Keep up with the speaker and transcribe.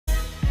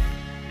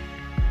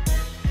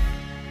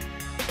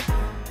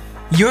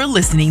You're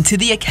listening to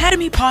the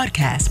Academy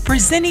Podcast,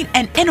 presenting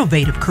an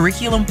innovative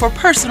curriculum for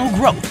personal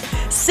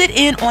growth. Sit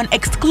in on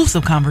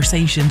exclusive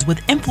conversations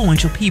with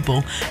influential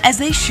people as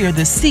they share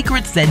the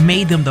secrets that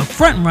made them the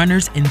front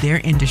runners in their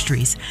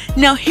industries.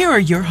 Now here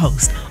are your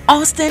hosts,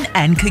 Austin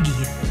and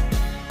Kagia.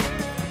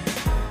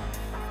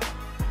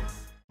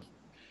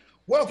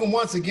 Welcome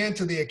once again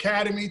to the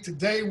Academy.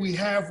 Today we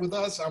have with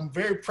us, I'm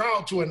very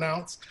proud to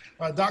announce,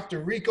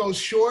 Dr. Rico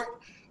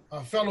Short,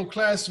 a fellow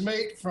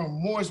classmate from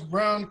Morris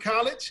Brown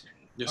College.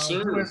 Yes,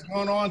 sir. Who has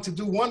gone on to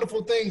do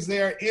wonderful things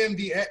there in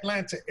the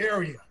Atlanta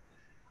area.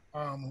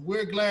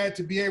 We're glad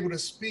to be able to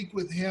speak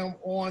with him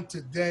on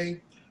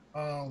today.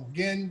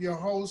 Again, your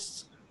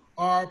hosts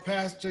are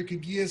Pastor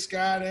Kagia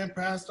Scott and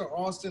Pastor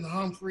Austin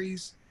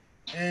Humphreys,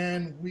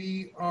 and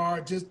we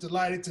are just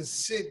delighted to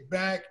sit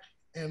back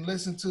and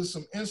listen to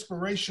some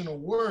inspirational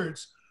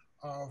words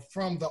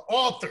from the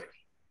author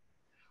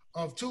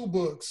of 2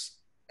 books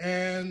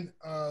and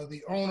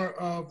the owner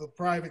of the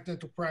private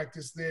dental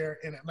practice there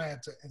in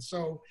Atlanta. And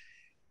so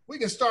we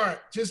can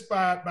start just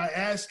by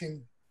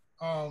asking,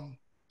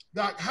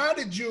 Doc, how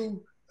did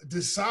you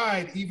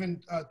decide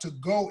even to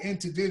go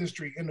into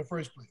dentistry in the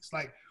first place?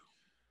 Like,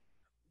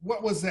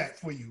 what was that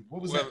for you?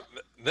 What was that?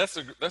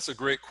 That's a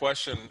great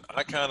question.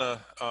 I kind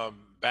of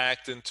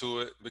backed into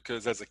it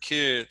because as a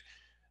kid,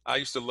 I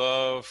used to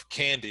love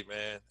candy,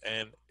 man.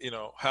 And, you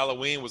know,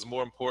 Halloween was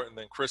more important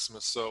than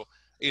Christmas. So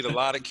eat a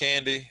lot of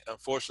candy.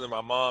 Unfortunately,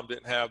 my mom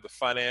didn't have the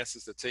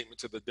finances to take me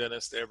to the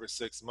dentist every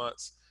 6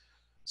 months.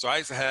 So I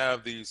used to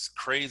have these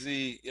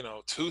crazy,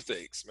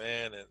 toothaches,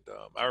 man. And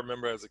I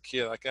remember as a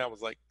kid, I was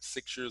like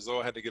 6 years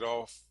old, I had to get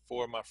all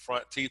 4 of my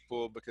front teeth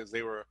pulled because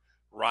they were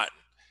rotten.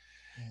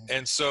 Mm-hmm.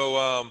 And so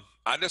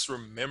I just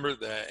remembered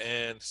that.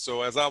 And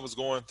so as I was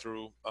going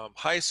through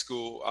high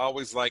school, I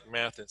always liked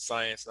math and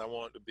science, and I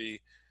wanted to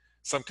be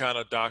some kind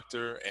of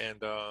doctor.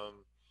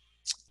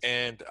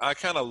 And I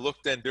kind of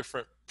looked at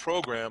different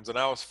programs, and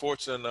I was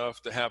fortunate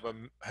enough to have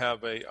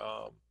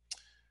a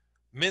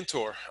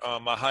mentor.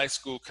 My high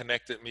school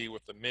connected me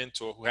with a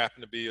mentor who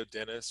happened to be a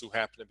dentist, who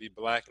happened to be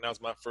Black, and that was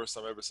my first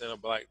time ever seeing a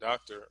Black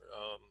doctor,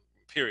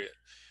 period,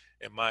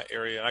 in my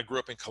area. I grew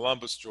up in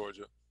Columbus,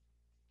 Georgia.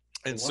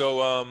 And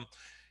so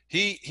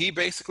he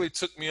basically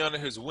took me under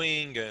his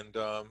wing, and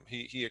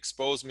he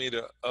exposed me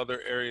to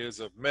other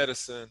areas of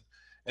medicine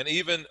and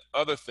even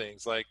other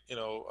things like,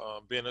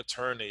 being an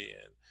attorney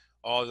and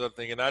all the other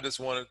things. And I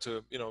just wanted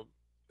to,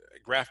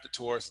 graft it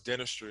towards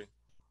dentistry.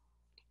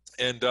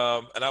 And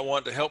I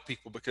wanted to help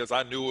people because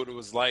I knew what it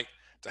was like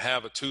to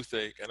have a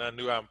toothache, and I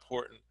knew how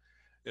important,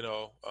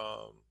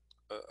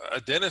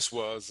 a dentist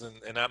was.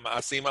 And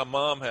I seen my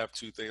mom have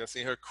toothaches. I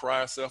seen her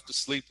cry herself to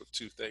sleep with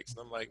toothaches.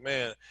 And I'm like,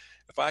 man,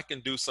 if I can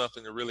do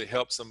something to really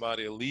help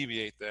somebody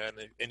alleviate that,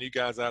 and you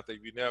guys out there,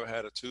 if you never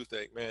had a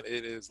toothache, man,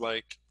 it is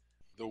like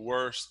the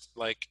worst,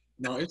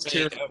 no, it's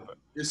terrible. Ever.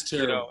 It's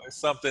terrible. It's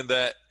something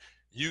that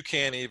you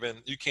can't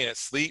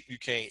sleep, you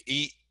can't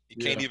eat, you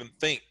can't even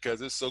think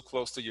because it's so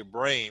close to your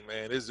brain,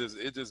 man.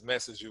 It just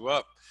messes you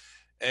up.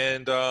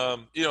 And,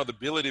 the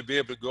ability to be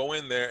able to go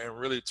in there and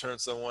really turn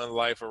someone's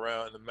life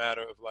around in a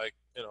matter of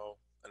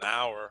an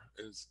hour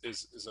is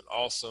an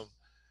awesome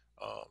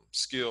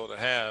skill to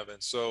have.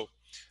 And so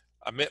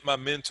I met my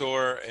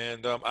mentor,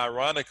 and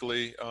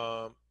ironically,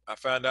 I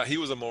found out he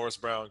was a Morris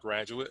Brown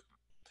graduate.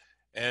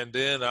 And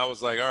then I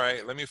was like, all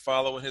right, let me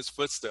follow in his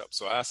footsteps.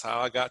 So that's how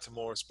I got to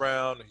Morris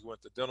Brown. He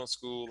went to dental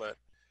school at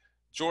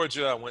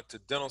Georgia. I went to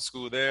dental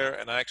school there,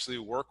 and I actually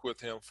worked with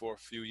him for a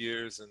few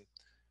years. And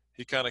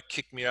he kind of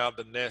kicked me out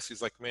of the nest.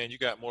 He's like, man, you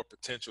got more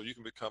potential. You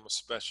can become a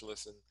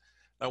specialist. And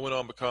I went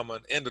on to become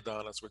an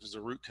endodontist, which is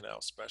a root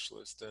canal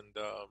specialist.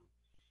 And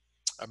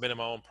I've been in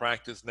my own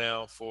practice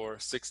now for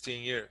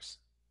 16 years.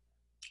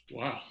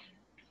 Wow.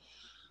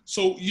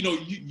 So,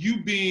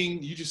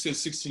 you just said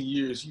 16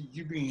 years,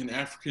 you being an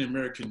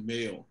African-American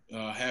male,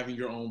 having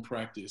your own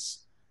practice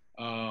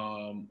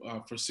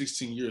for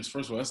 16 years.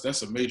 First of all,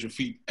 that's a major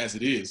feat as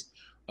it is,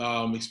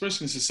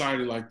 especially in a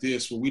society like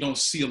this where we don't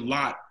see a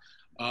lot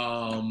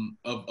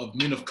of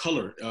men of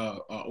color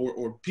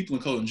or people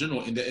in color in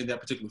general in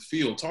that particular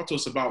field. Talk to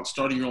us about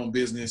starting your own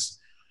business,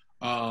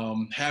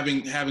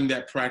 having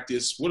that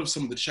practice. What have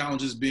some of the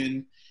challenges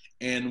been?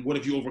 And what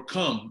have you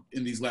overcome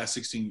in these last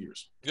 16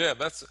 years? Yeah,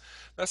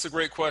 that's a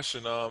great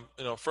question.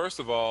 First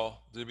of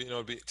all,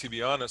 to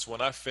be honest,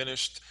 when I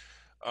finished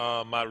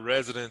my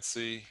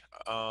residency,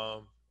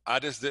 I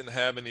just didn't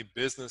have any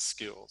business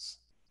skills,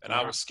 and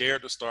I was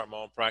scared to start my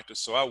own practice.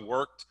 So I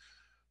worked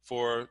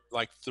for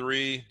like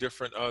 3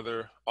 different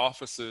other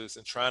offices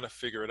and trying to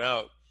figure it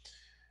out.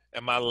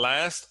 And my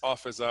last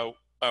office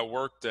I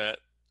worked at,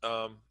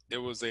 it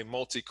was a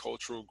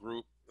multicultural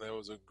group. There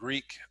was a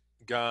Greek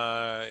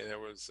guy, there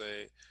was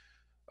a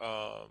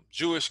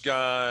Jewish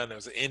guy, and there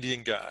was an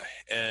Indian guy.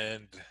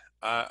 And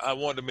I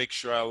wanted to make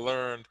sure I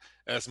learned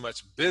as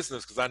much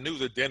business because I knew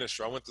the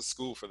dentistry. I went to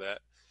school for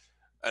that.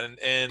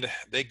 And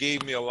they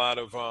gave me a lot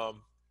of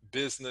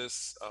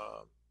business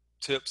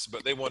tips,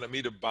 but they wanted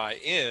me to buy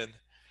in.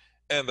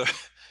 And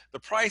the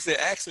price they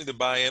asked me to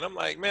buy in, I'm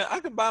like, man, I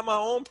could buy my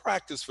own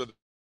practice for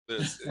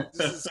this?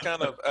 This is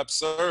kind of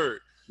absurd.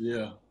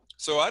 Yeah.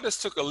 So I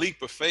just took a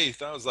leap of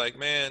faith. I was like,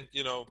 man,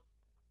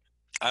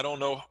 I don't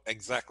know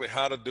exactly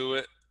how to do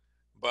it,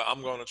 but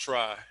I'm going to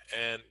try.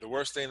 And the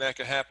worst thing that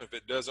could happen if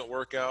it doesn't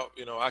work out,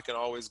 I can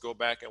always go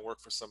back and work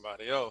for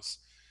somebody else.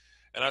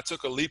 And I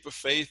took a leap of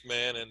faith,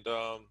 man. And,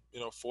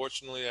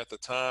 fortunately at the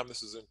time,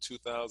 this is in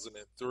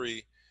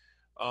 2003,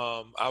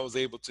 I was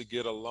able to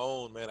get a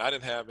loan, man. I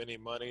didn't have any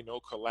money, no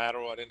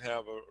collateral. I didn't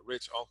have a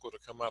rich uncle to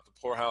come out the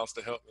poorhouse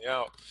to help me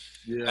out.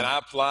 Yeah. And I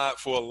applied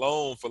for a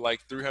loan for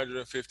like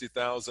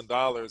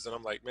 $350,000. And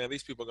I'm like, man,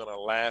 these people are going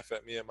to laugh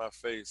at me in my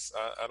face.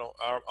 I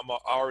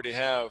already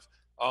have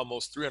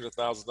almost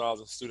 $300,000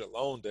 in student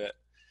loan debt.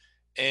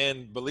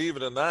 And believe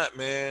it or not,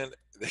 man,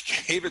 they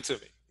gave it to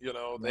me.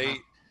 Wow.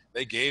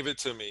 They gave it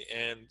to me.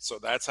 And so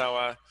that's how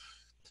I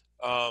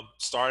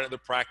started the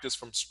practice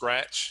from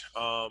scratch.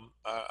 I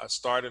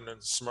started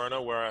in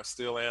Smyrna, where I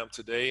still am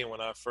today. And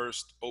when I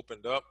first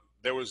opened up,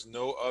 there was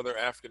no other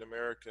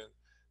African-American,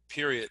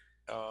 period,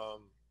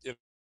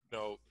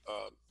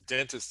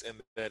 dentist in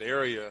that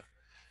area.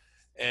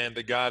 And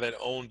the guy that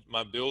owned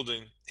my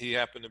building, he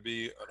happened to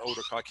be an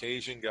older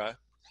Caucasian guy.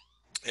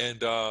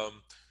 And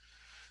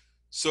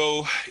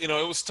so,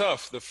 it was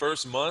tough. The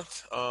first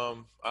month,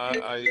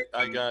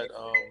 I got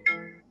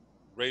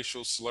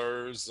racial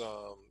slurs,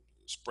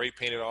 spray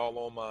painted all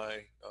on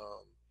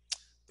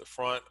the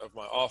front of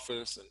my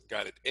office, and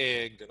got it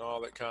egged and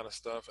all that kind of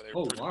stuff. And they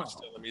were pretty much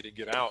telling me to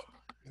get out.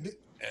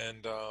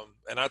 And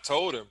I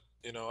told him,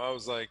 I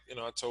was like,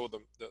 I told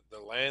the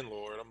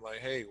landlord, I'm like,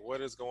 hey,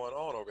 what is going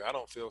on over here? I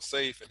don't feel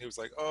safe. And he was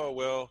like, oh,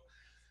 well,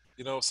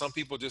 some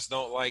people just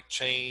don't like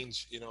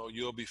change,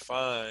 you'll be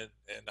fine.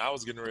 And I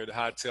was getting ready to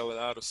hightail it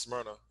out of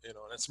Smyrna,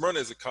 and Smyrna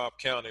is a Cobb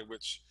County,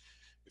 which,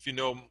 if you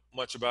know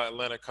much about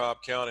Atlanta, Cobb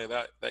County,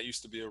 that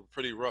used to be a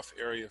pretty rough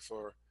area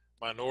for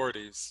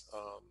minorities.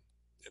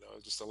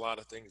 Just a lot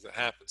of things that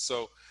happened.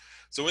 So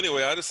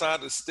anyway, I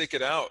decided to stick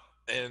it out,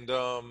 and,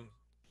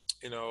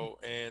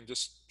 and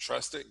just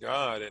trusted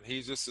God, and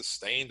he just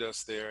sustained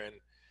us there. And,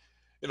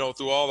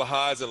 through all the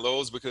highs and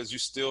lows, because you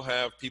still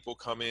have people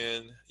come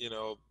in,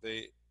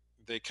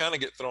 they kind of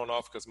get thrown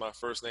off because my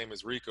first name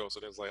is Rico. So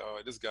there's like, oh,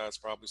 this guy's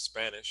probably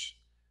Spanish.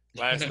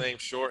 Last name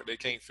short, they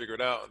can't figure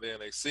it out. And then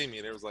they see me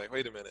and they was like,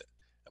 wait a minute,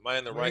 am I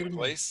in the right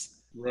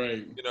place?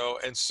 Right.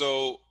 And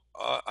so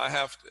I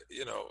have to,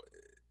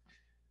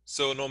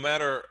 so no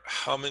matter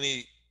how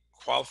many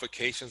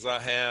qualifications I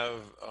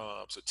have,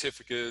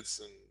 certificates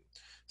and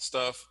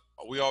stuff,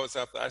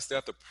 I still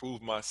have to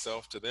prove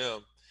myself to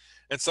them.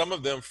 And some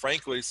of them,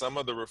 frankly, some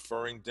of the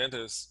referring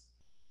dentists,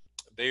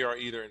 they are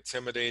either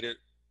intimidated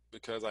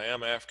because I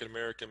am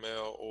African-American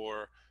male,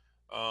 or,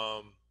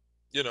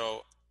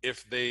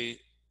 if they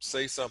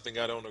say something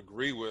I don't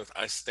agree with,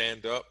 I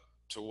stand up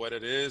to what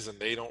it is, and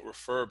they don't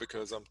refer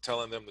because I'm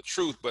telling them the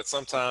truth. But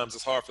sometimes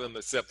it's hard for them to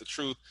accept the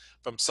truth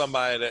from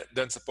somebody that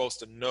doesn't supposed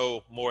to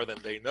know more than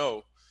they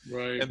know.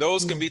 Right. And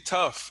those can be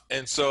tough.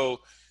 And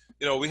so,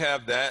 we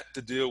have that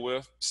to deal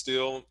with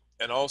still.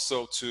 And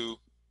also to,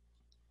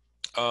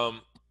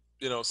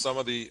 some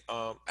of the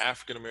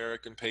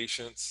African-American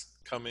patients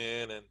come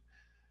in and,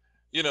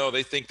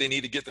 they think they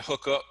need to get the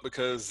hook up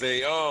because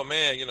oh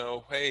man,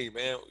 hey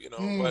man,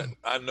 but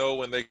I know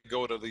when they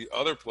go to the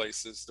other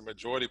places, the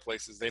majority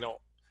places, they don't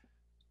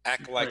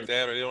act like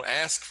that, or they don't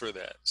ask for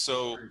that.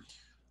 So,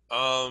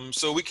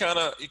 so you kind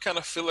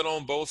of feel it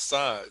on both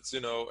sides,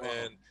 and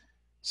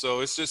so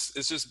it's just,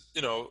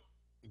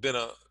 been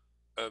a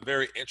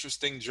very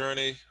interesting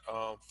journey,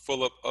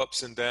 full of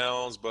ups and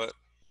downs, but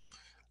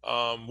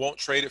won't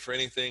trade it for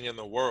anything in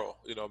the world,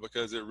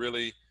 because it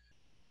really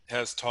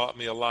has taught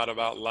me a lot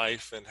about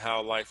life and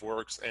how life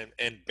works,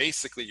 and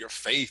basically your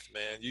faith,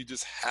 man. You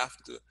just have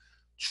to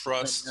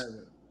trust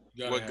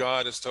what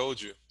God has told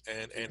you,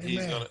 and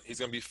he's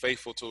gonna be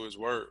faithful to his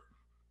word.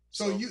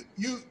 So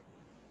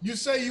you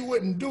say you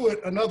wouldn't do it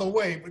another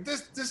way, but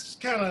this is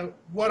kind of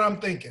what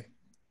I'm thinking.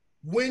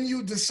 When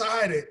you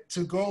decided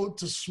to go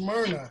to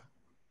Smyrna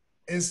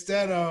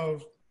instead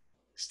of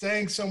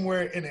staying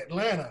somewhere in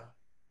Atlanta,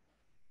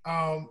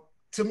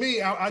 to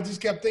me, I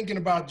just kept thinking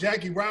about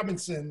Jackie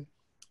Robinson,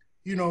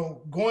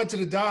 going to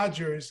the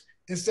Dodgers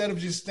instead of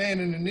just staying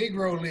in the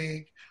Negro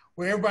League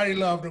where everybody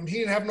loved him. He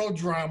didn't have no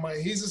drama.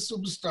 He's a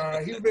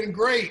superstar. He's been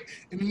great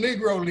in the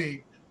Negro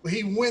League, but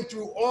he went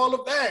through all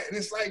of that. And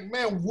it's like,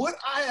 man, would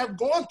I have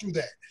gone through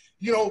that?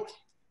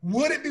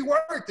 Would it be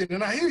worth it?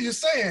 And I hear you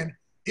saying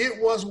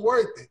it was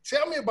worth it.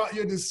 Tell me about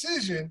your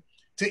decision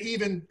to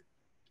even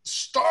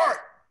start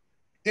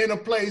in a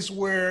place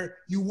where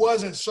you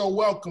wasn't so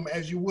welcome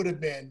as you would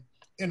have been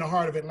in the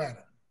heart of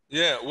Atlanta.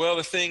 Yeah, well,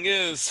 the thing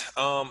is,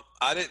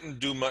 I didn't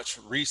do much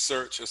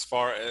research as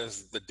far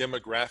as the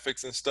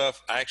demographics and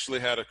stuff. I actually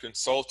had a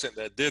consultant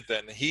that did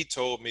that, and he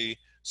told me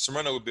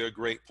Smyrna would be a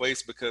great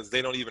place because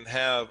they don't even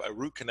have a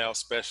root canal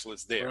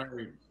specialist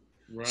there.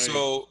 Right.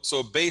 So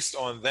based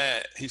on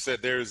that, he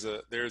said there's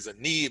a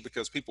need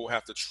because people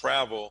have to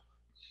travel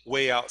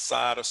way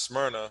outside of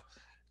Smyrna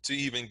to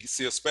even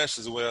see a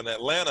specialist. Well, in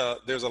Atlanta,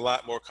 there's a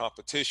lot more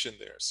competition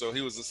there. So he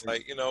was just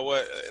like, you know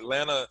what,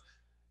 Atlanta,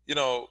 you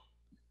know,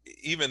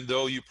 even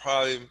though you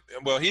probably,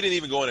 well, he didn't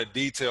even go into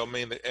detail. I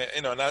mean,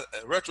 you know, not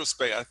in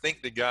retrospect, I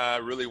think the guy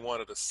really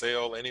wanted to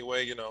sell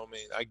anyway. You know, I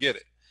mean, I get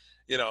it,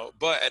 you know,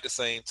 but at the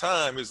same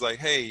time, it's like,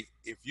 hey,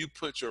 if you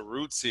put your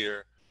roots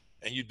here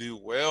and you do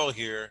well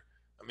here,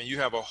 I mean, you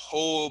have a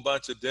whole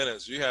bunch of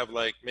dentists. You have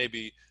like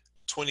maybe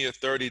 20 or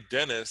 30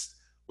 dentists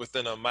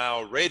within a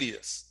mile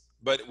radius.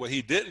 But what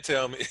he didn't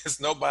tell me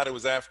is nobody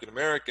was African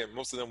American.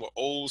 Most of them were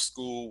old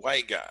school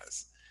white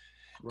guys.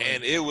 Right.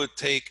 And it would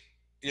take,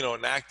 you know,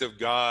 an act of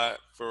God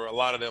for a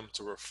lot of them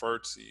to refer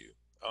to you.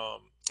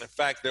 In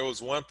fact, there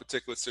was one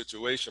particular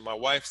situation. My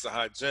wife's a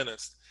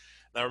hygienist,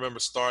 and I remember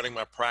starting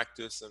my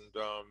practice, and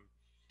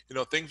you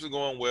know, things were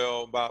going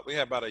well. We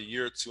had about a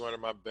year or two under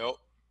my belt,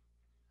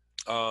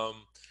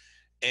 um,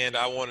 and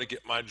I wanted to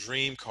get my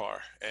dream car.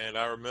 And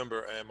I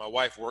remember, and my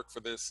wife worked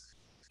for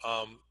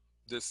um,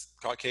 this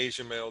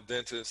Caucasian male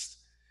dentist,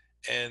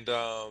 and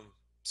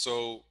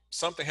so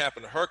something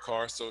happened to her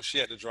car, so she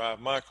had to drive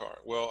my car.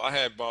 Well, I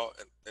had bought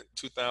in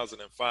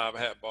 2005. I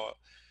had bought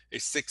a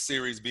 6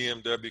 Series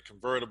BMW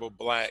convertible,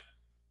 black,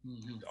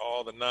 Mm-hmm.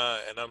 all the nine,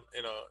 and I'm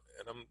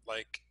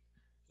like,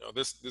 you know,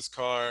 this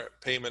car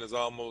payment is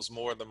almost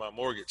more than my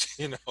mortgage.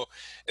 You know,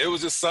 it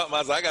was just something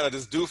I gotta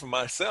just do for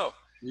myself.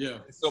 Yeah.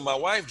 So my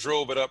wife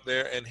drove it up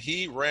there, and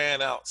he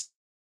ran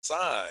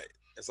outside.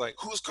 It's like,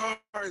 whose car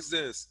is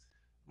this?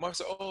 Mark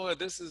said, oh,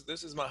 this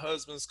is my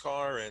husband's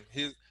car, and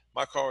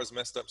my car is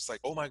messed up. It's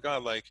like, oh my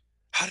God, like,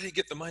 how did he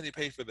get the money to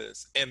pay for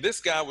this? And this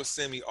guy would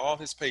send me all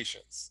his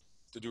patients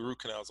to do root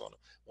canals on him.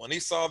 When he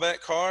saw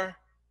that car,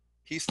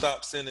 he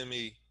stopped sending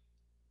me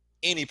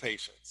any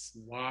patients.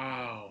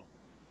 Wow.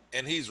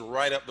 And he's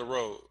right up the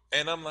road.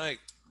 And I'm like,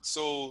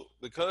 so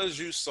because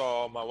you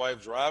saw my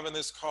wife driving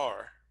this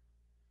car,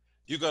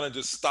 you're gonna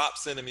just stop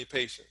sending me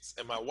patients?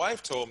 And my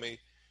wife told me,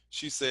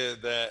 she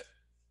said that,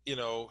 you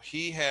know,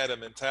 he had a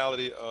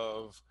mentality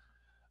of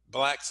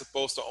blacks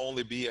supposed to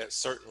only be at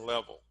certain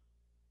level,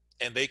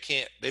 and they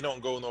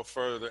don't go no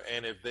further.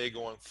 And if they're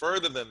going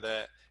further than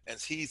that, and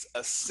he's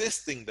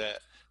assisting that,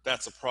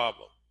 that's a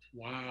problem.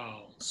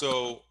 Wow.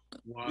 So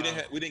Wow.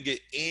 we didn't get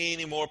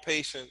any more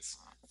patients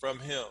from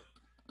him.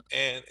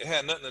 And it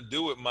had nothing to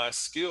do with my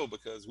skill,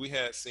 because we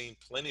had seen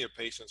plenty of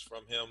patients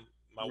from him.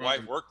 My Right.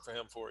 wife worked for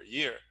him for a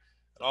year.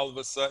 And all of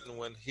a sudden,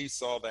 when he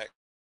saw that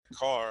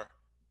car,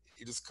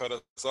 he just cut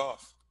us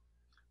off.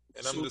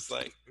 And I'm So, just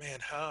like, man,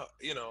 how,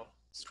 you know,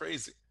 it's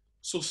crazy.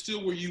 so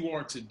still where you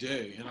are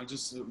today, and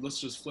let's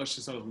just flesh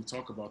this out as we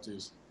talk about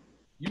this.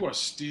 You are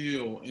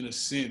still, in a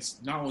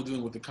sense, not only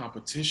dealing with the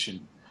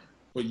competition,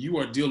 but you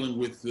are dealing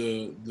with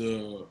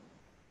the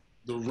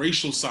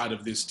racial side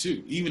of this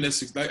too. Even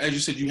as you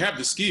said, you have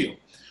the skill,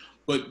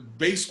 but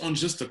based on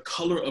just the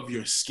color of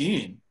your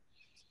skin,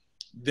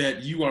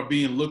 that you are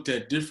being looked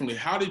at differently.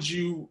 How did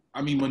you,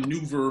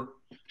 maneuver?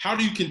 How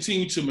do you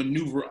continue to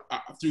maneuver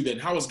through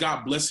that? How is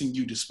God blessing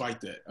you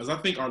despite that? As I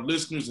think our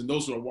listeners and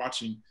those who are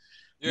watching,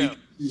 Yeah.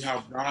 see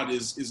how God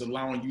is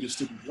allowing you to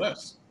still be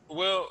blessed.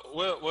 Well,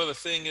 the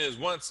thing is,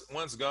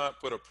 once God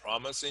put a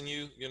promise in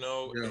you, you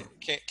know, Yeah.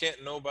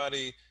 can't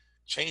nobody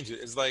change it.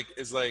 It's like,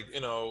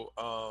 you know,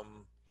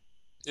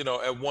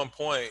 at one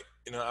point,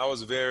 you know, I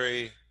was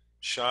very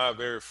shy,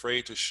 very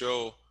afraid to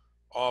show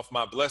off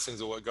my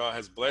blessings or what God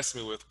has blessed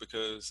me with,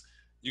 because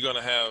you're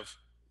gonna have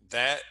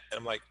that, and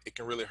I'm like, it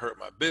can really hurt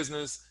my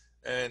business.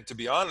 And to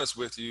be honest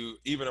with you,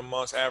 even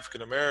amongst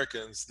African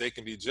Americans, they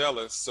can be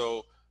jealous.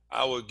 So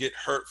I would get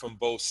hurt from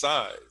both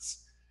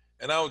sides.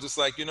 And I was just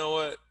like, you know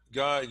what,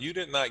 God, you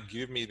did not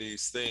give me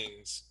these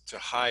things to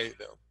hide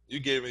them. You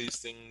gave me these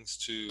things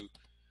to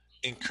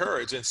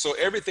encourage. And so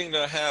everything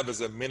that I have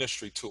is a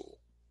ministry tool.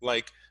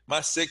 Like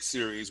my 6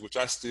 Series, which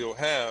I still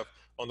have,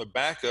 on the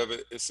back of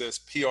it, it says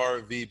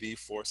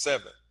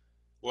PRVB47.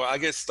 Well, I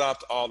get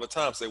stopped all the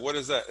time. Say, what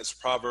is that? It's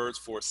Proverbs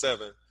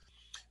 4:7.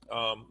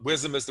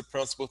 Wisdom is the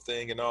principal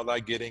thing, and all I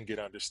get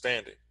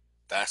understanding.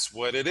 That's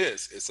what it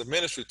is. It's a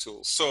ministry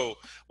tool. So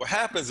what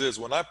happens is,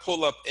 when I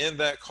pull up in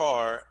that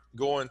car,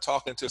 going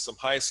talking to some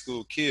high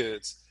school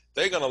kids,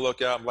 they're going to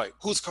look out and like,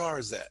 whose car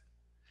is that?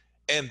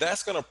 And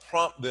that's going to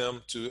prompt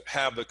them to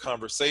have the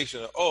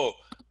conversation of, oh,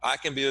 I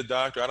can be a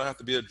doctor. I don't have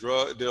to be a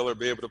drug dealer,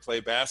 be able to play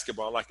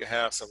basketball. I can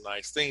have some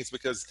nice things,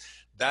 because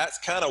that's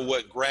kind of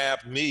what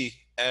grabbed me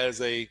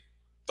as a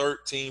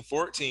 13,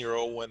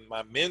 14-year-old when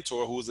my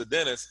mentor, who was a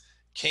dentist,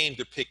 came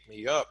to pick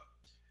me up.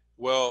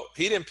 Well,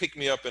 he didn't pick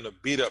me up in a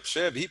beat up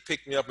Chevy. He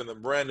picked me up in the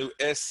brand new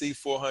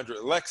SC400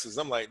 Lexus.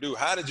 I'm like, dude,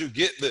 how did you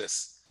get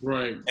this?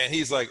 Right. And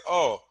he's like,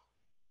 oh,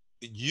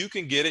 you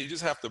can get it. You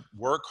just have to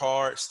work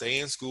hard, stay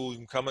in school, you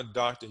can become a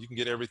doctor, you can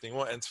get everything you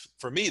want. And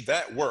for me,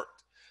 that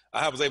worked.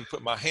 I was able to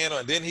put my hand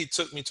on it. Then he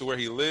took me to where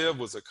he lived,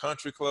 was a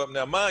country club.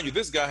 Now, mind you,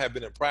 this guy had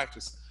been in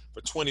practice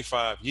for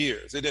 25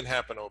 years. It didn't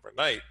happen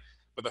overnight.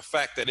 But the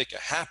fact that it could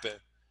happen,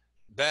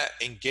 that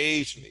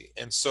engaged me.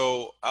 And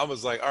so I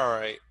was like, all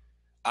right,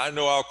 I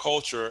know our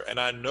culture, and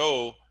I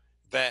know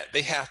that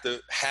they have to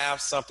have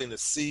something to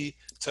see,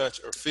 touch,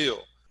 or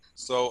feel.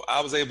 So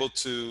I was able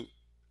to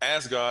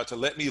ask God to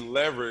let me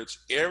leverage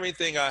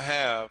everything I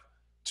have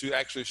to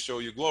actually show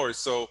you glory.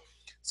 So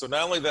So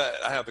not only that,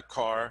 I have the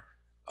car.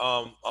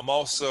 I'm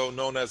also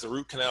known as a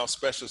root canal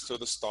specialist to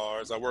the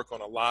stars. I work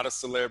on a lot of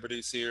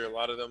celebrities here. A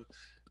lot of them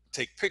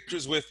take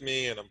pictures with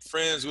me, and I'm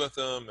friends with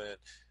them. And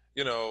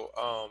you know,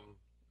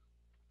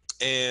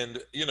 and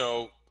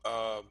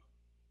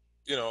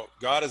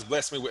God has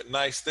blessed me with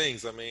nice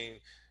things. I mean,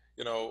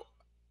 you know,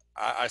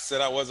 I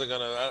said I wasn't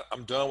gonna.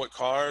 I'm done with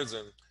cars,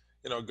 and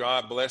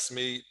God blessed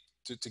me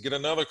to get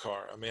another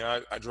car. I mean,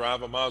 I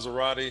drive a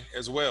Maserati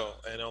as well,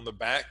 and on the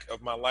back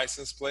of my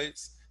license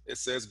plates it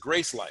says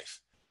Grace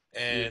Life,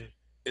 and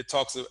it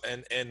talks of,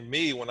 and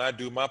me when I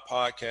do my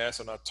podcast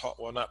and I talk,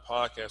 well, not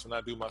podcast, when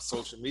I do my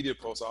social media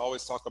posts, I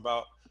always talk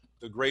about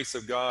the grace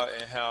of God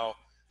and how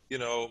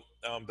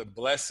the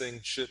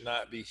blessing should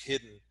not be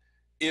hidden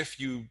if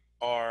you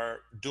are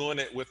doing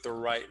it with the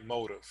right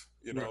motive,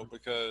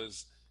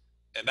 because,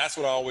 and that's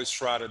what I always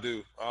try to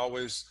do. I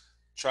always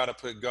try to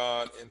put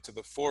God into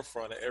the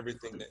forefront of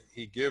everything that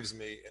he gives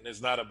me. And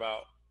it's not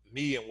about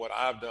me and what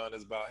I've done.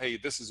 It's about, hey,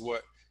 this is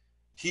what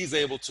he's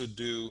able to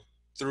do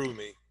through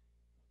me.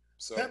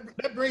 So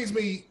that brings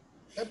me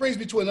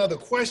to another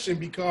question,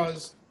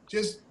 because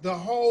just the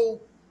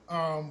whole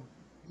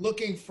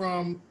looking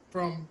from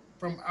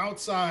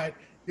outside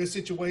your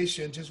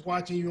situation, just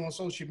watching you on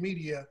social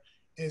media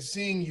and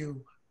seeing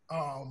you,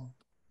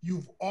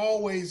 you've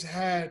always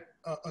had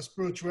a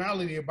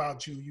spirituality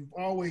about you. You've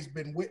always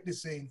been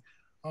witnessing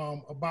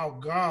about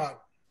God,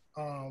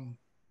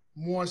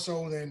 more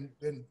so than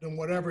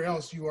whatever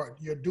else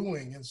you're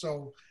doing. And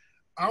so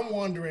I'm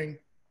wondering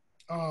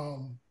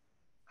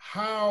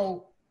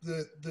how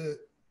the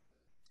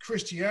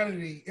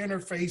Christianity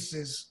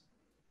interfaces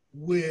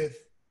with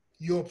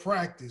your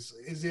practice.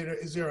 Is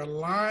there a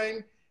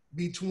line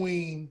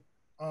between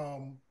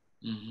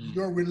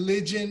your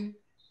religion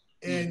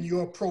and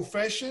your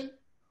profession,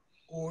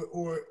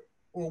 or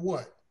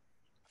what?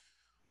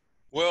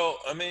 Well,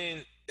 I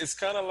mean, it's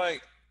kind of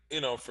like,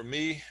 for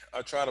me,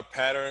 I try to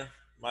pattern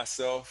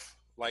myself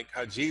like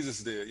how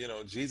Jesus did.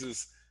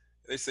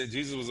 They say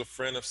Jesus was a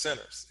friend of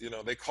sinners.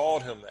 They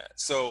called him that.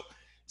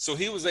 So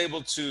he was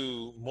able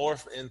to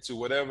morph into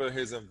whatever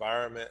his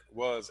environment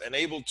was and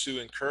able to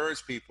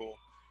encourage people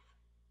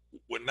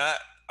with not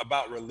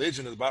about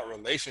religion, it's about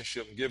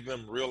relationship, and give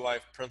them real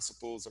life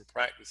principles and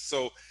practice.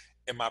 So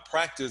in my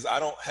practice, I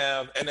don't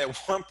have, and at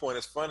one point,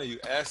 it's funny you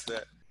asked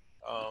that,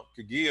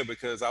 Kagia,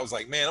 because I was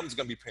like, man, I'm just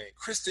gonna be playing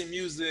Christian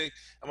music,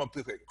 I'm gonna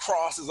be playing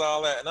crosses,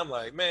 all that. And I'm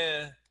like,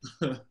 man,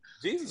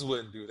 Jesus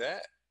wouldn't do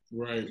that.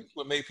 Right. He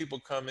would make people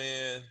come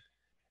in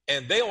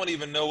and they don't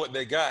even know what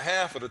they got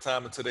half of the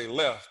time until they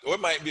left. Or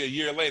it might be a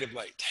year later,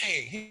 like,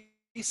 dang,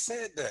 he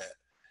said that.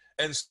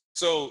 And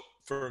so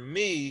for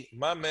me,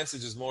 my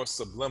message is more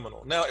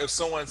subliminal. Now, if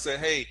someone said,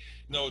 hey,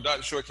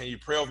 Dr. Short, can you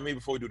pray over me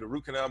before we do the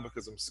root canal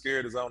because I'm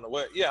scared as I don't know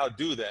what? Yeah, I'll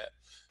do that.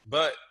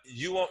 But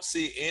you won't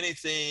see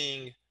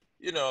anything,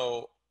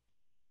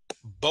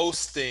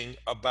 boasting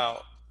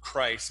about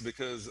Christ,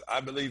 because I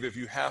believe if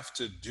you have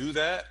to do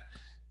that,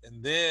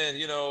 and then,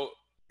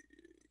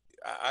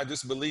 I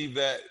just believe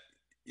that,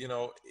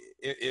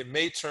 it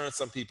may turn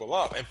some people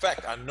off. In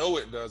fact, I know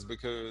it does,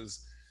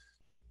 because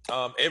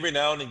every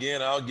now and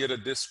again, I'll get a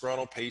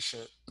disgruntled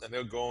patient and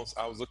they'll go,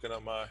 I was looking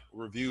at my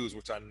reviews,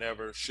 which I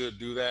never should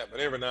do that, but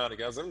every now and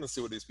again, I was like, I'm gonna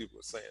see what these people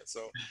are saying.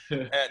 So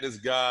I had this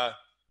guy,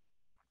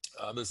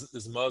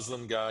 this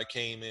Muslim guy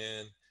came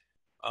in,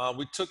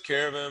 we took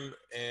care of him,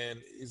 and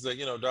he's like,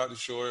 Dr.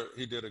 Short,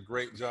 he did a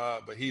great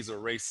job, but he's a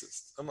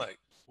racist. I'm like,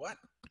 what?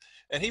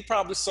 And he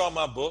probably saw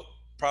my book,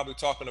 probably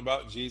talking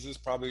about Jesus,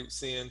 probably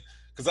seeing,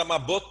 because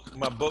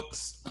my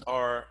books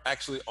are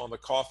actually on the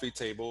coffee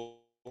table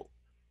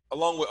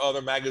along with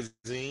other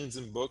magazines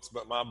and books,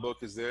 but my book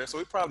is there. So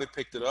he probably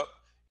picked it up.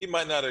 He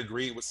might not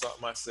agree with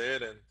something I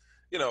said, and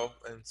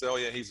and say, oh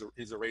yeah, he's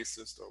a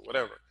racist or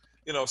whatever.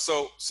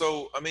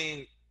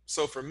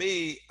 So for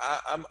me,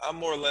 I'm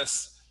more or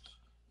less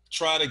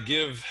try to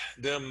give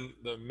them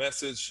the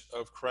message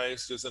of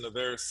Christ just in a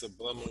very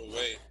subliminal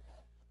way,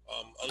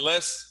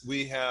 unless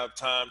we have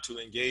time to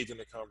engage in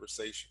the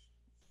conversation.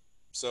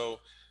 So,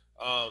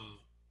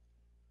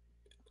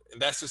 and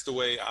that's just the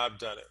way I've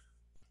done it.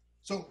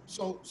 So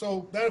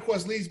that of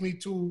course leads me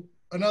to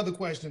another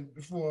question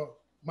before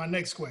my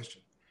next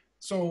question.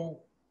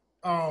 So,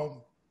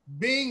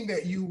 being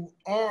that you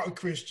are a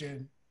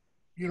Christian,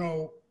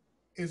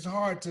 it's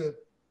hard to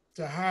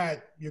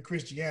hide your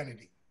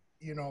Christianity.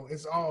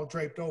 It's all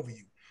draped over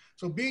you.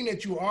 So being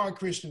that you are a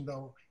Christian,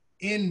 though,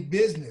 in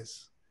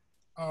business,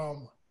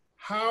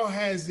 how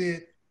has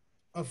it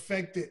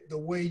affected the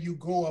way you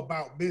go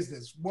about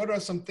business? What are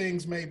some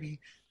things maybe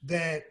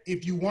that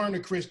if you weren't a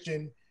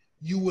Christian,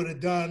 you would have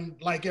done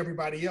like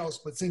everybody else,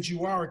 but since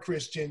you are a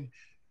Christian,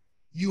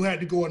 you had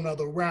to go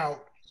another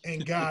route,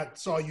 and God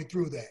saw you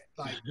through that?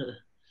 Like,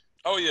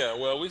 oh yeah,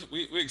 well,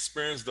 we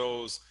experienced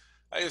those.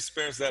 I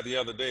experienced that the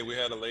other day. We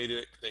had a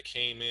lady that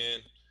came in.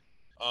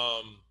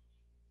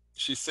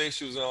 She said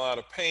she was in a lot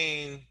of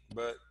pain,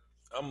 but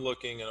I'm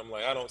looking and I'm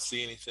like, I don't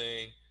see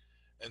anything.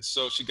 And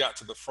so she got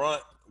to the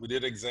front. We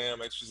did an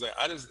exam, and she's like,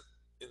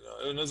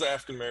 it was an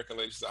African American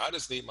lady. She said, I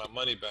just need my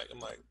money back. I'm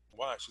like,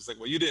 why? She's like,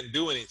 well, you didn't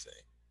do anything.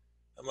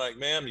 I'm like,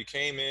 ma'am, you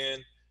came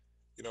in,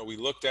 we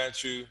looked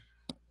at you.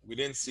 We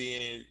didn't see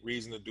any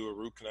reason to do a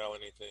root canal or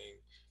anything.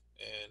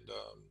 And,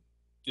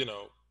 you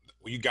know,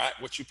 you got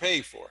what you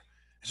paid for.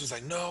 And she's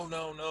like, no,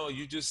 no, no.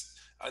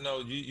 I know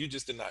you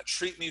just did not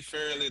treat me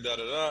fairly, da,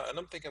 da, da. And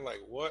I'm thinking like,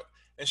 what?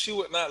 And she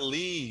would not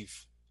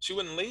leave. She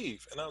wouldn't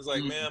leave. And I was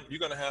like, ma'am, you're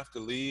going to have to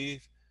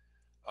leave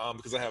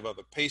because I have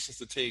other patients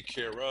to take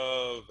care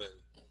of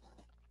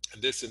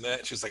and this and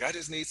that. She was like, I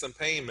just need some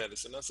pain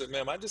medicine. I said,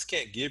 ma'am, I just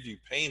can't give you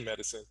pain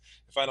medicine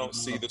if I don't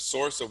see the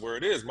source of where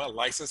it is. My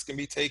license can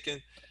be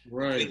taken,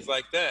 things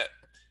like that.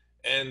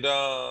 And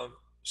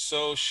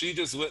so she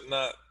just would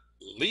not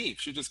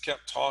leave. She just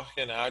kept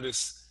talking. I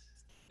just,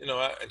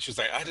 and she's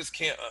like, I just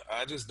can't,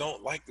 I just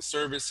don't like the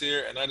service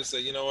here. And I just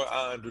said, you know what?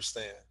 I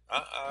understand.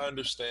 I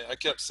understand. I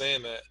kept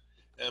saying that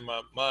in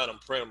my mind. I'm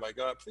praying, I'm like,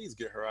 God, please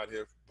get her out of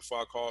here before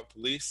I call the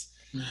police.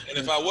 And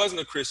if I wasn't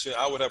a Christian,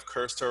 I would have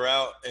cursed her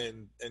out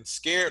and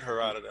scared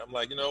her out of it. I'm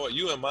like, you know what?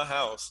 You in my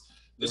house.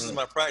 This is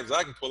my practice.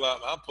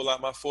 I'll pull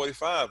out my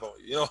 45 on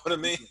you. You know what I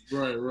mean?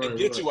 Right. And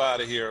get you out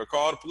of here or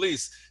call the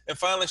police. And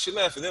finally she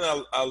left. And then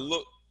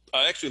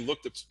I actually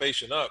looked the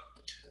patient up.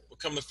 Well,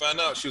 come to find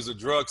out, she was a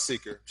drug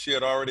seeker. She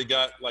had already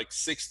got like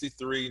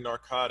 63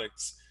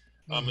 narcotics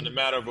in a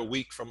matter of a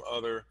week from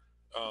other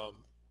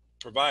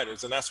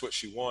providers. And that's what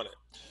she wanted.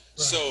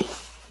 Right.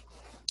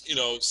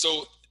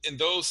 So in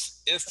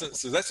those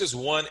instances, that's just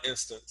one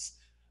instance.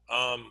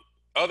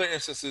 Other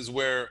instances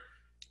where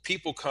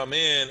people come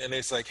in and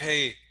it's like,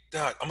 hey,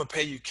 doc, I'm gonna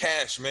pay you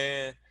cash,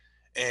 man.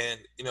 And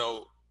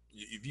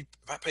if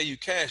I pay you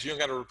cash, you don't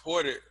got to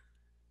report it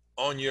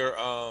on your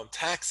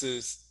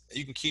taxes. And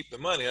you can keep the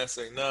money. I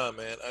say, nah,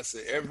 man. I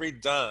say every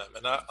dime,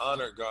 and I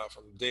honor God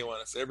from day one.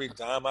 I say every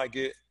dime I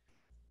get,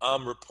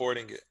 I'm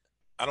reporting it.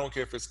 I don't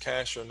care if it's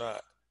cash or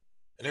not.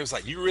 And it was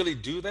like, you really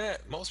do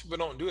that? Most people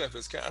don't do that if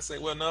it's cash. I say,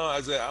 well, no. I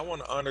said, I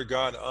want to honor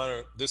God and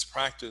honor this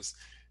practice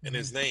in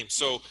His name.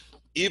 So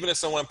even if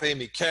someone paid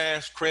me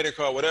cash, credit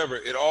card, whatever,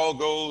 it all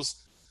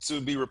goes to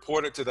be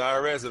reported to the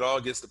IRS. It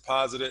all gets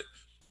deposited.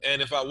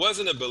 And if I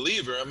wasn't a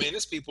believer, I mean,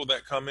 there's people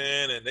that come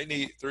in and they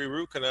need 3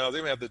 root canals.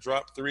 They may have to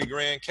drop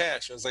 $3,000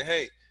 cash. And it's like,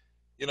 hey,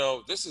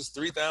 this is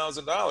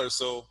 $3,000.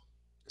 So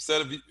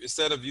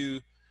instead of you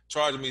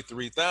charging me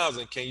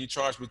 $3,000, can you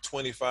charge me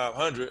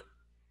 $2,500?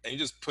 And you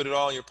just put it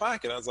all in your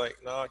pocket. I was like,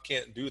 no, I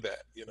can't do that.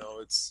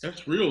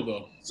 That's real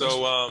though.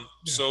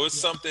 So it's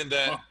something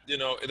that,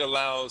 it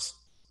allows,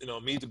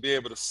 me to be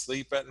able to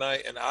sleep at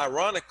night. And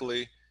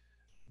ironically,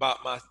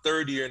 about my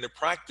 3rd year in the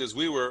practice,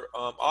 we were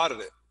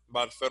audited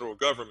by the federal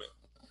government.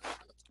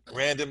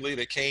 Randomly,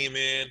 they came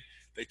in,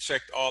 they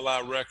checked all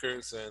our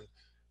records, and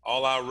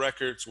all our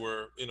records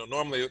were,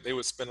 normally they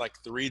would spend like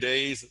 3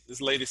 days. This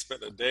lady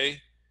spent a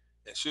day,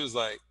 and she was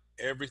like,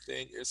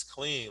 everything is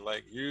clean.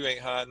 Like, you ain't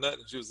hiding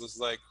nothing. She was just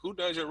like, who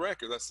does your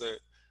records? I said,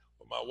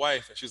 well, my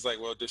wife. And she's like,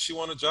 well, does she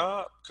want a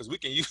job? Because we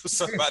can use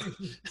somebody.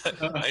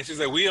 And she's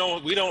like, we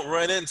don't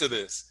run into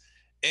this.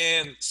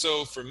 And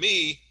so for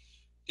me,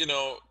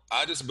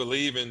 I just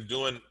believe in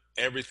doing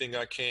everything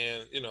I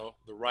can,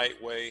 the right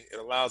way. It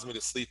allows me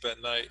to sleep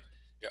at night.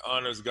 It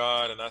honors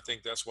God. And I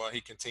think that's why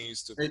He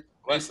continues to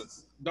bless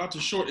us. Dr.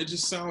 Short, it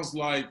just sounds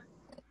like,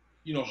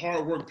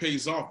 hard work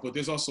pays off, but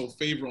there's also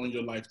favor on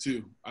your life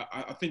too.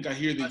 I think I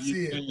hear that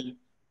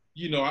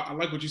I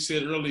like what you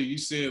said earlier. You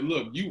said,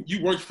 look,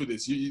 you worked for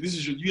this.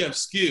 You have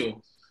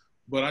skill,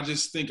 but I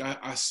just think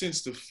I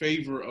sense the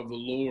favor of the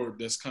Lord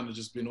that's kind of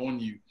just been on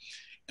you.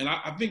 And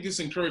I think it's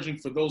encouraging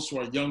for those who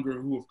are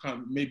younger, who have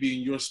kind of maybe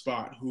in your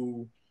spot,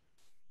 who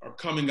are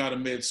coming out of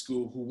med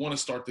school, who want to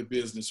start the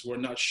business, who are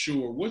not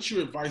sure. What's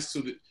your advice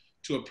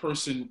to a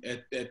person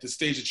at the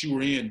stage that you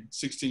were in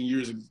 16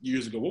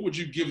 years ago? What would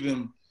you give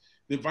them?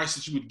 The advice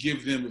that you would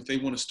give them if they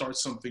want to start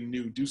something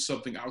new, do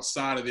something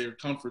outside of their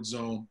comfort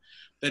zone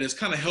that has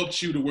kind of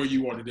helped you to where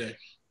you are today?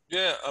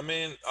 Yeah, I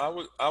mean, I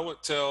would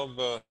tell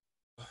the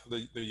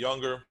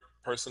younger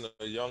person,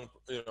 the young,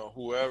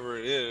 whoever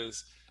it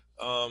is,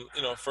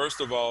 first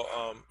of all,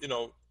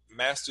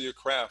 master your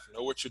craft,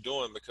 know what you're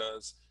doing,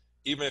 because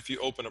even if you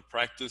open a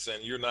practice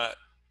and you're not,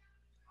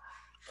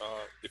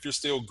 if you're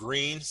still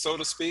green, so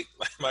to speak,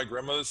 like my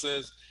grandmother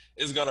says,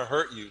 it's going to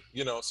hurt you,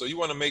 so you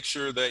want to make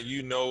sure that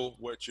you know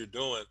what you're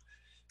doing.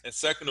 And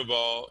second of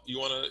all, you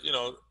want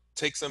to,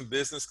 take some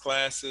business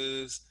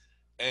classes.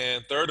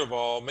 And third of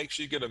all, make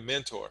sure you get a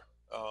mentor,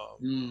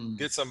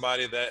 get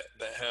somebody that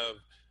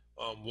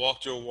have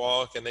walked your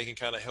walk, and they can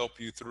kind of help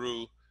you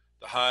through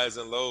the highs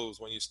and lows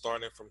when you're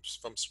starting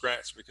from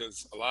scratch,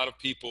 because a lot of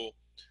people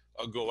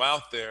go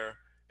out there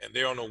and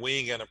they're on a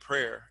wing and a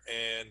prayer,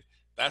 and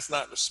that's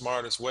not the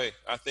smartest way.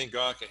 I think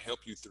God can help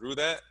you through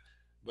that.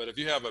 But if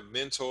you have a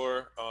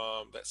mentor,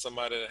 that's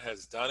somebody that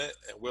has done it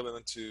and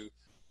willing to,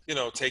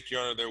 take you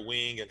under their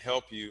wing and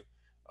help you,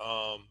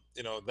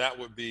 that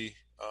would be,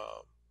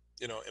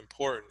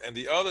 important. And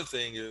the other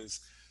thing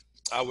is,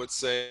 I would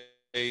say,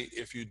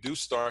 if you do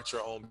start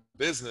your own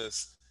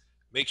business,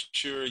 make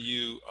sure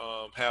you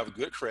have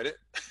good credit.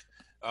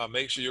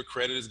 Make sure your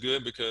credit is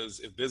good, because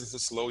if business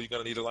is slow, you're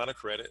going to need a line of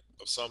credit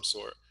of some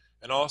sort.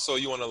 and also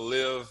you want to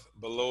live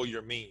below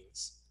your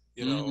means.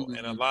 You know,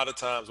 and a lot of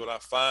times what I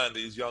find,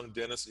 these young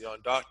dentists and young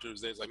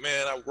doctors, they're like,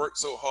 man, I worked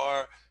so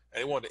hard,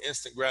 and they want the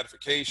instant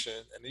gratification.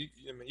 And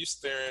I mean, you're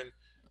staring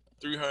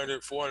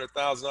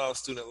 $300,000-$400,000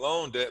 student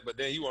loan debt, but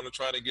then you want to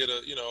try to get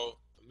a, you know,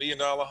 $1 million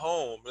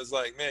home. It's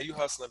like, man, you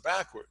hustling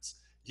backwards.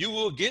 You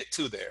will get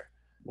to there,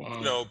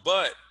 you know,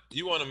 but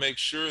you want to make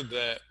sure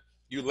that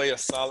you lay a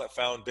solid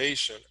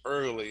foundation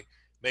early.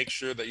 Make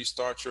sure that you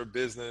start your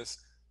business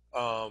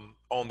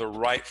on the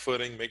right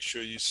footing. Make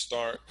sure you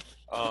start,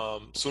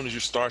 soon as you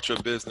start your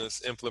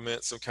business,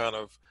 implement some kind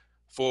of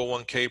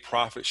 401k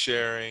profit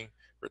sharing,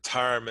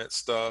 retirement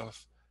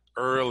stuff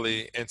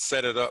early, and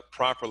set it up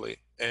properly.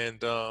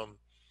 And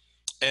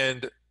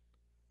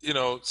you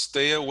know,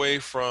 stay away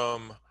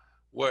from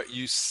what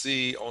you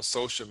see on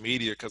social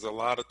media, because a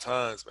lot of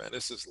times, man,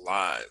 this is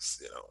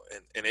lies, you know,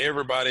 and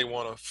everybody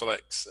want to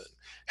flex and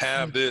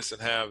have this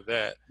and have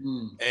that.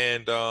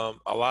 And a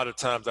lot of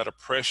times that'll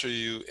pressure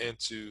you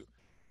into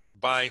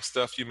buying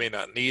stuff you may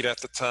not need at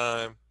the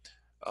time.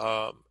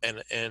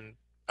 And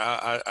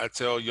I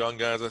tell young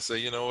guys, I say,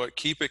 you know what,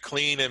 keep it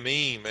clean and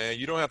mean, man.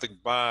 You don't have to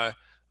buy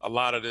a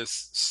lot of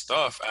this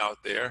stuff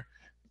out there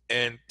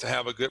and to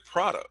have a good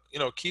product. You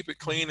know, keep it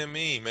clean and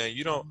mean, man.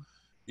 You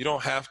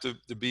don't have to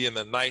be in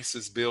the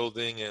nicest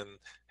building and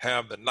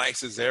have the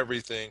nicest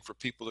everything for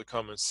people to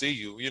come and see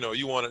you. You know,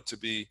 you want it to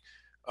be,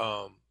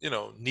 you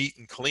know, neat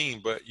and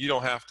clean, but you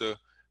don't have to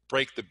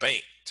break the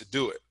bank to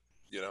do it,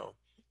 you know?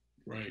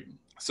 Right.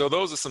 So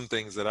those are some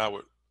things that I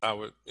would,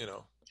 you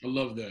know, I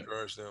love that.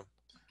 encourage them.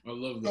 I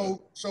love that.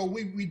 So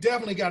we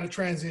definitely got to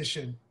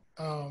transition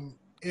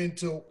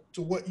into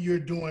what you're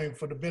doing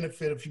for the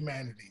benefit of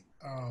humanity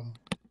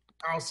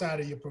outside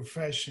of your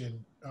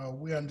profession.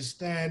 We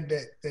understand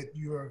that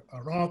you're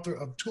an author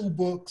of 2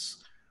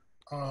 books,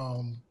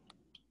 and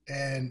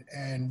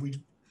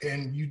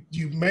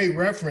you made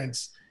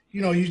reference.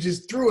 You know, you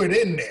just threw it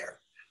in there,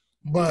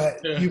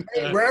 but you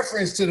made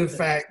reference to the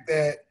fact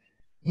that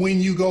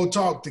when you go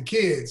talk to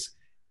kids,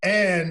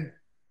 and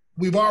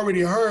we've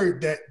already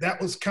heard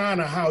that was kind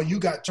of how you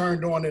got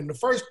turned on in the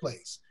first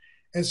place.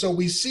 And so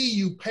we see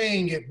you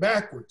paying it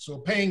backwards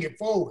or paying it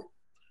forward.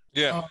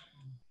 Yeah.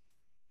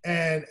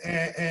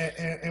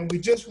 And we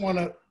just want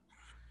to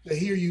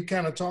hear you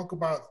kind of talk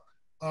about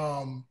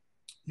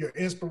your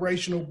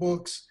inspirational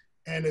books,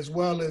 and as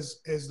well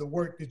as the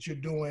work that you're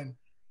doing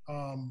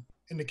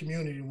in the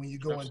community when you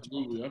go into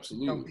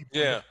young people.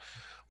 Yeah.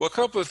 Well, a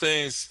couple of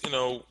things, you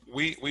know,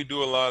 we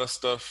do a lot of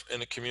stuff in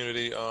the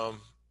community.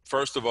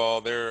 First of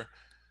all, there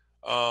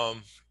are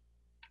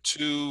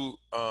 2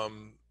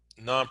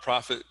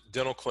 nonprofit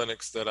dental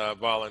clinics that I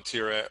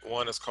volunteer at.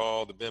 One is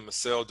called the Ben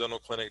Massell Dental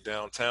Clinic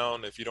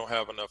downtown. If you don't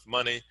have enough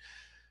money,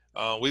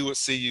 we would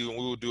see you and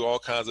we would do all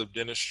kinds of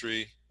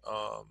dentistry,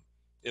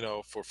 you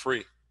know, for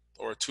free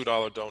or a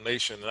 $2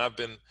 donation. And I've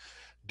been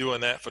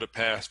doing that for the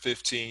past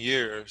 15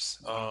 years.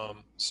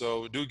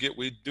 So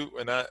we do,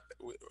 and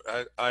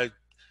I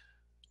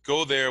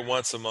go there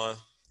once a month,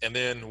 and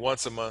then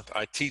once a month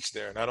I teach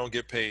there, and I don't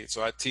get paid.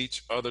 So I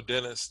teach other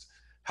dentists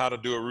how to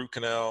do a root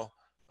canal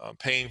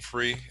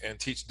pain-free, and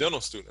teach dental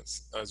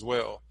students as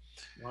well.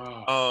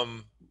 Wow.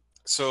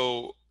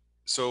 So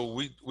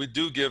we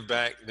do give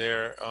back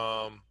there.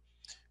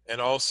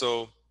 And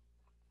also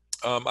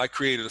I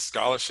created a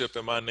scholarship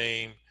in my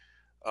name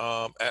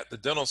at the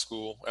dental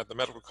school at the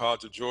Medical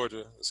College of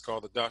Georgia. It's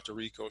called the Dr.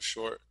 Rico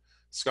Short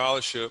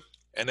Scholarship,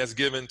 and that's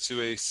given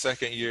to a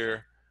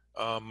second-year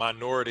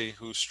minority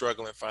who's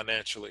struggling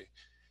financially.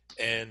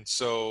 And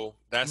so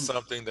that's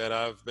something that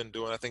I've been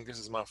doing. I think this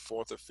is my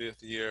 4th or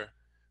 5th year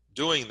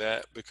doing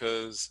that,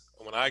 because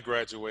when I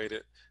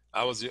graduated,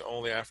 I was the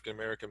only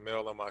African-American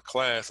male in my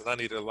class, and I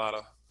needed a lot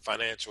of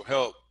financial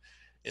help.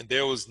 And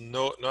there was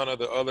none of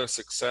the other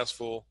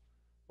successful,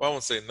 well, I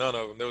won't say none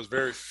of them, there was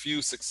very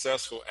few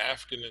successful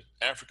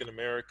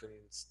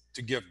African-Americans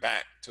to give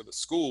back to the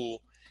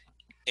school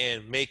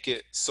and make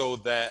it so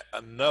that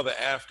another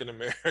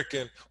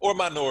African-American or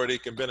minority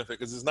can benefit,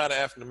 because there's not an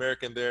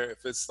African-American there.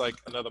 If it's like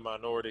another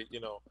minority, you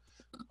know,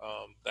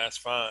 that's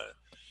fine.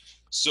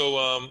 So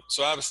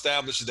I've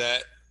established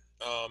that.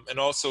 And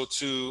also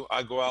too,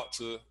 I go out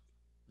to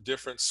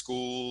different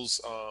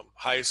schools,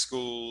 high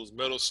schools,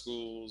 middle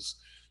schools,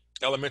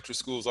 elementary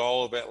schools,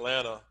 all of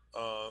Atlanta,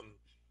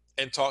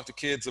 and talk to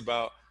kids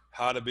about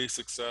how to be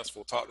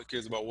successful, talk to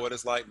kids about what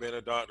it's like being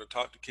a doctor,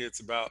 talk to kids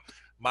about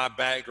my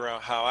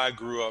background, how I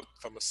grew up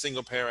from a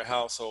single parent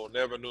household,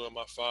 never knew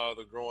my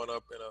father, growing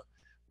up in a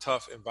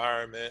tough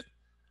environment,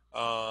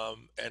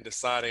 and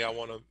deciding I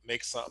want to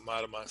make something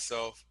out of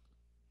myself.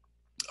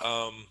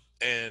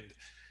 And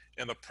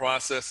in the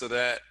process of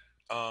that,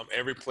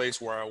 every place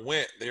where I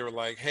went, they were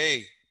like,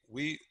 hey,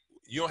 you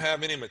don't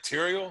have any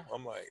material?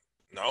 I'm like,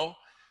 no.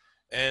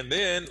 And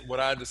then what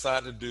I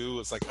decided to do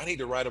was like, I need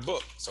to write a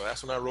book. So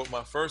that's when I wrote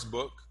my first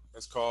book.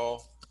 It's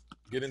called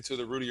Get Into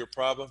the Root of Your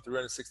Problem,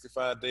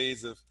 365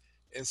 Days of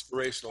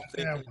Inspirational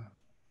Thinking.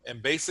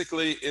 And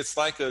basically it's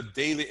like a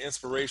daily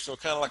inspirational,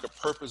 kind of like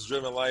a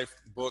purpose-driven life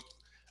book.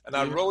 And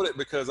I wrote it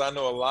because I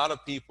know a lot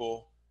of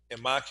people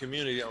in my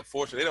community,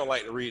 unfortunately, they don't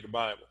like to read the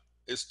Bible.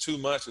 It's too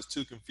much. It's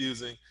too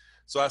confusing.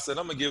 So I said,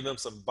 I'm going to give them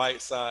some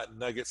bite-sized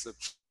nuggets of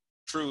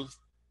truth.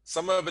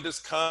 Some of it is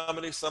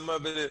comedy. Some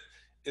of it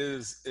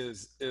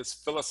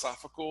is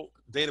philosophical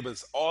data, but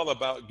it's all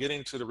about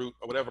getting to the root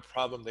of whatever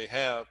problem they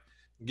have,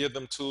 give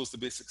them tools to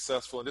be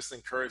successful, and just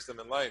encourage them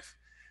in life.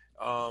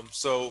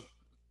 So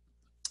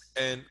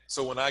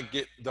when I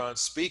get done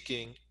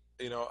speaking,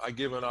 I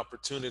give an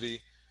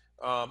opportunity.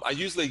 I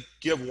usually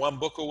give one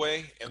book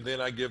away, and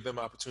then I give them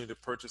opportunity to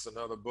purchase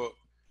another book.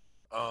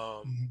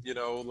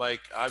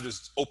 Like I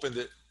just opened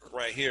it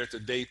right here to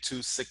day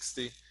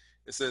 260.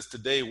 It says,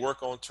 today,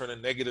 work on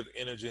turning negative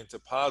energy into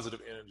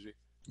positive energy.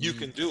 You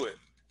can do it.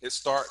 It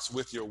starts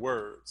with your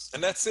words.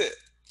 And that's it.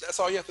 That's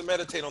all you have to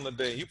meditate on the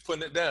day. You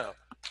putting it down.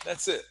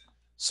 That's it.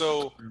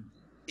 So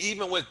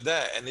even with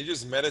that, and you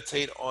just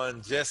meditate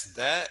on just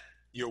that,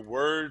 your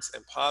words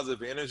and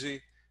positive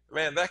energy,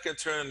 man, that can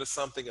turn into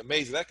something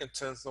amazing. That can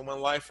turn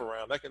someone's life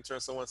around. That can turn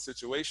someone's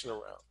situation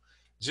around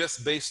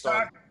just based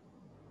on.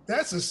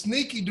 That's a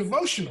sneaky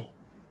devotional.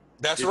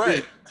 That's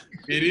right.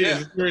 It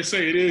is. It's fair to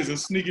say it is a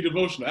sneaky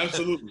devotional.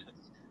 Absolutely.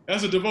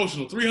 That's a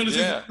devotional.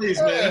 360 days,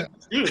 man.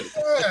 That's good.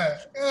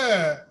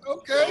 Yeah.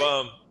 Okay.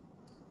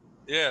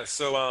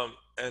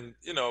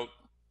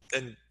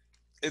 And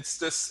it's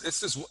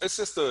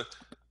just a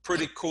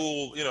pretty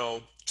cool,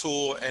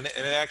 tool, and it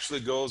actually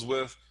goes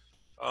with,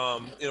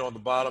 the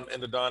bottom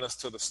endodontist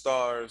to the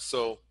stars.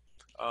 So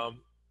I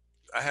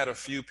had a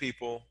few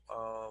people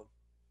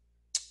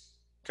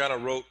kind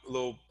of wrote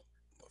little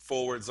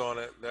forwards on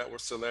it that were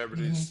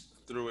celebrities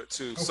through it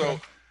too. Okay. So,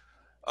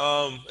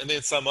 and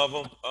then some of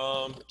them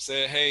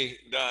said, hey,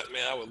 Doc,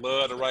 man, I would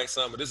love to write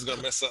something, but this is going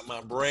to mess up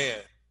my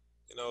brand.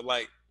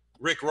 Like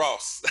Rick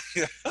Ross.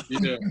 Yeah. I'm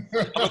going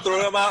to throw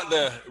him out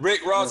there.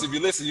 Rick Ross, if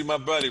you listen, you my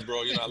buddy,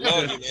 bro. I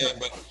love you, man.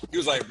 But he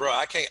was like, bro,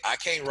 I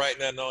can't write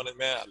nothing on it,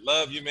 man. I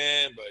love you,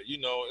 man. But,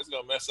 it's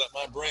going to mess up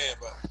my brand.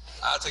 But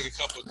I'll take a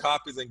couple of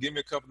copies and give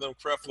me a couple of them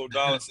Creflo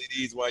Dollar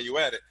CDs while you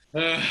at it.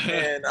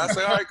 And I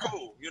said, all right,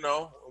 cool.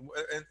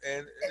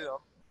 And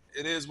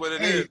it is what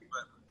it is.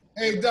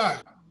 But, hey,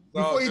 Doc,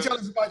 before you tell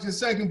us about your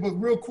second book,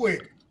 real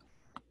quick,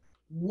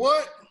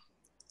 what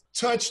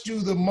touched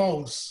you the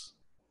most?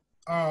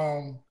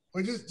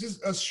 Or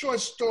just a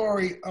short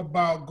story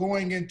about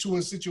going into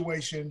a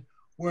situation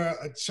where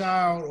a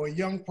child or a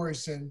young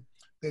person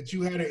that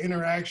you had an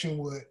interaction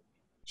with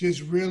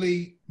just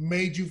really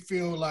made you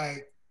feel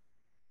like,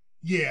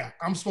 yeah,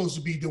 I'm supposed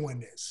to be doing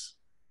this.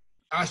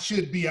 I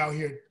should be out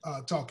here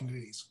talking to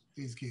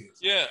these kids.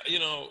 Yeah,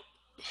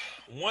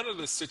 one of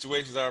the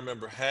situations I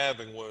remember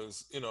having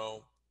was,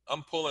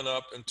 I'm pulling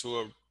up into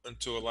a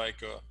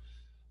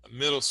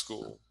middle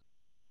school,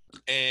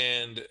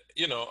 and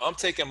I'm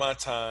taking my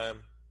time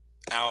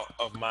out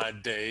of my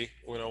day.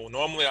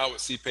 Normally I would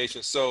see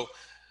patients. So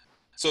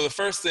the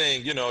first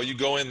thing, you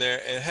go in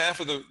there, and half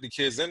of the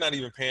kids, they're not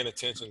even paying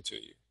attention to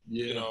you.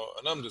 Yeah.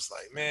 And I'm just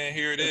like, man,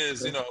 here it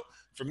is.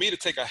 For me to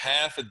take a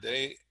half a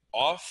day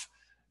off,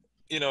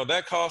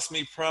 that cost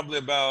me probably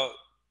about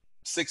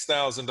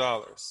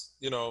 $6,000,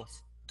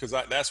 because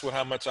that's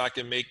how much I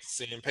can make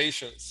seeing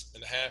patients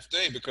in a half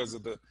day because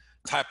of the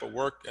type of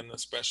work and the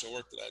special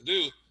work that I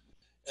do.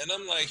 And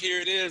I'm like,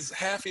 here it is.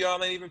 Half of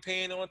y'all ain't even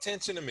paying no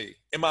attention to me.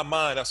 In my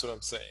mind, that's what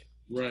I'm saying.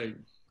 Right.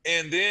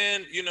 And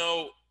then,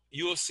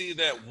 you'll see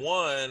that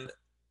one,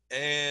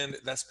 and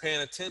that's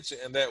paying attention.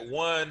 And that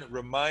one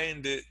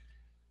reminded,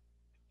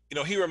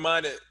 he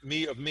reminded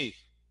me of me.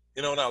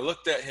 And I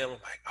looked at him,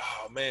 I'm like,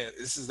 oh man,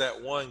 this is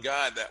that one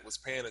guy that was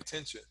paying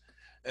attention.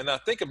 And I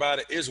think about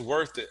it, it's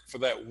worth it for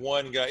that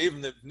one guy,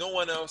 even if no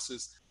one else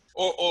is,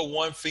 or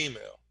one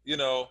female,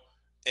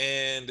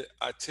 and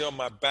I tell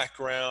my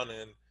background,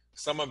 and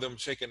some of them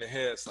shaking their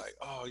heads like,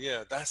 oh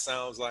yeah, that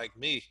sounds like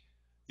me.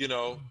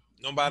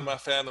 Nobody in my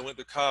family went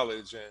to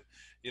college, and,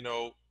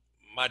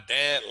 my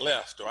dad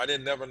left, or I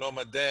didn't never know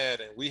my dad,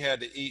 and we had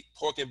to eat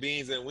pork and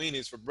beans and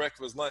weenies for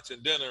breakfast, lunch,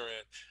 and dinner,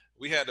 and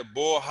we had to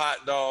boil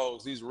hot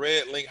dogs, these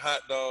red link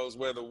hot dogs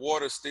where the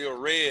water's still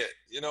red.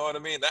 You know what I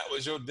mean? That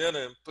was your dinner,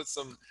 and put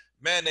some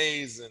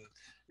mayonnaise and,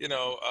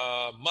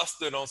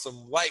 mustard on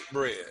some white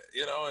bread,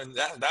 and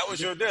that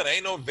was your dinner.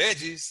 Ain't no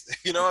veggies,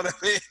 you know what I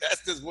mean?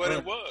 That's just what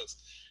it was.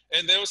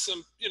 And there was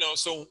some,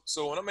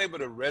 so when I'm able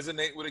to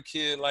resonate with a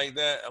kid like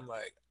that, I'm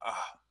like,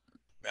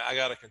 man, I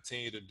got to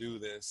continue to do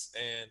this.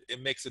 And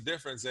it makes a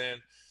difference. And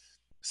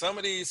some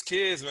of these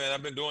kids, man,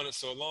 I've been doing it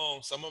so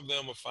long. Some of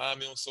them will find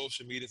me on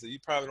social media and say, you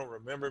probably don't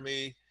remember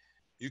me.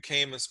 You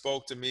came and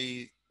spoke to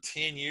me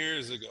 10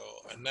 years ago.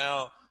 And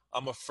now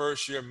I'm a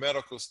first-year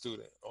medical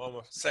student, or I'm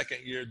a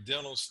second-year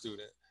dental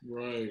student.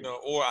 Right.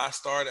 Or I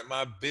started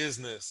my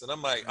business. And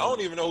I'm like, I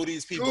don't even know who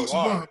these people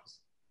are.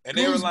 And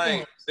they were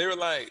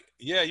like,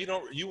 yeah,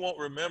 you won't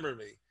remember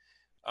me.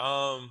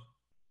 And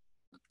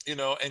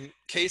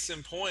case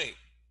in point,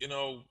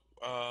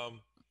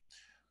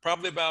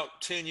 probably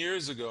about 10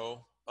 years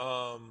ago,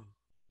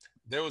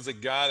 there was a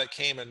guy that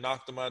came and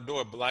knocked on my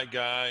door, a black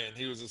guy, and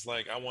he was just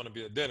like, I want to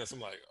be a dentist. I'm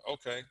like,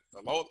 okay,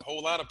 a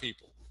whole lot of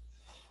people.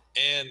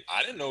 And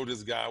I didn't know who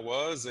this guy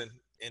was. And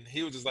And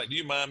he was just like, do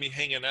you mind me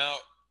hanging out?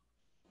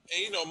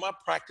 And, you know, my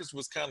practice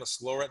was kind of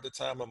slower at the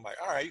time. I'm like,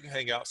 all right, you can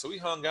hang out. So we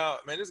hung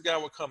out. Man, this guy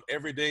would come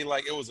every day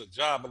like it was a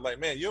job. I'm like,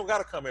 man, you don't got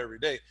to come every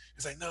day.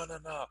 He's like, no, no,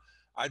 no.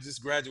 I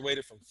just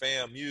graduated from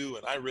FAMU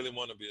and I really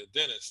want to be a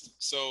dentist.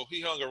 So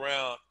he hung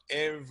around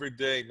every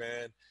day,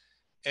 man.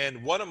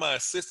 And one of my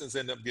assistants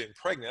ended up getting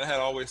pregnant. I had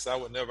always said I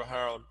would never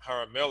hire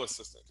a male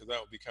assistant because that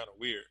would be kind of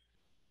weird.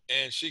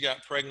 And she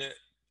got pregnant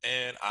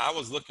and I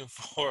was looking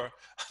for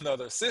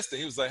another assistant.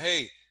 He was like,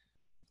 hey,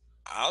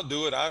 I'll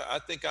do it. I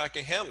think I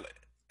can handle it.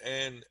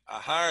 And I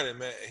hired him,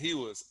 man. He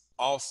was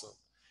awesome.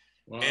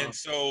 Wow. And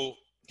so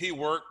he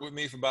worked with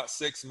me for about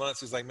 6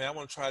 months. He's like, man, I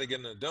want to try to get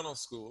into dental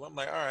school. I'm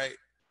like, all right,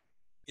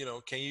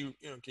 can you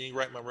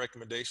write my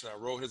recommendation? I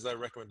wrote his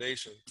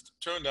recommendation.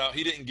 Turned out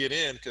he didn't get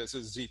in because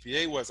his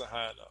GPA wasn't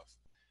high enough.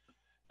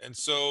 And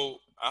so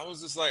I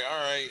was just like, all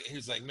right. He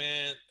was like,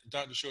 man,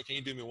 Dr. Short, can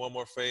you do me one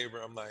more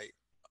favor? I'm like,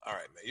 all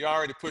right, man, you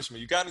already pushed me.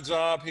 You got a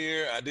job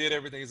here. I did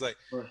everything. He's like,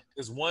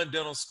 there's one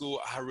dental school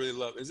I really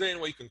love. Is there any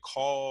way you can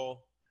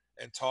call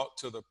and talk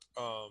to the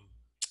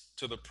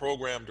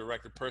program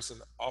director, person,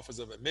 Office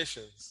of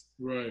Admissions,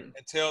 right,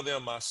 and tell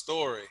them my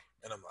story?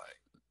 And I'm like,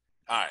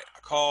 all right. I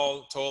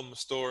called, told them the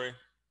story,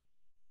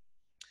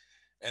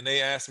 and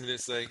they asked me to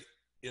say,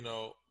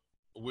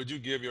 would you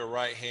give your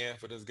right hand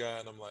for this guy?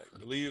 And I'm like,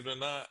 believe it or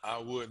not, I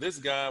would. This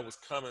guy was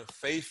coming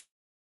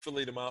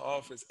faithfully to my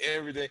office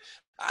every day.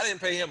 I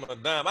didn't pay him a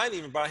dime. I didn't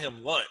even buy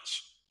him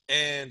lunch.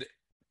 And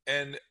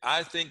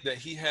I think that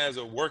he has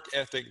a work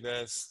ethic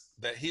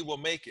that he will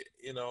make it,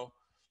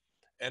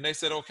 And they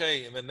said,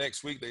 okay. And the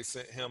next week they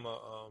sent him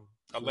a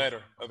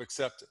letter of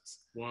acceptance.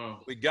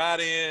 Wow. We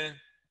got in,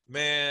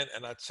 man,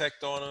 and I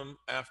checked on him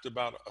after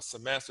about a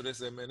semester. They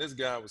said, man, this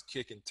guy was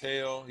kicking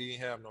tail. He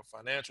didn't have no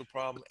financial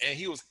problem. And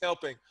he was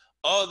helping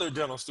other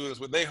dental students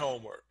with their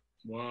homework.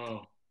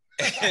 Wow.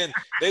 And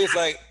they was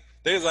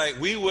like,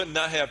 we would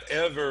not have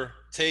ever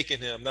taken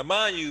him. Now,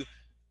 mind you,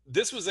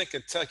 this was in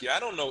Kentucky. I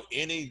don't know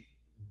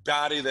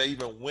anybody that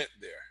even went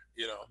there,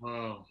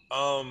 Wow.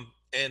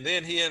 And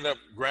then he ended up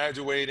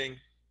graduating,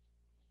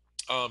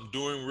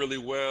 doing really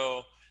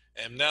well.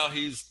 And now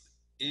he's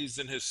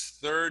in his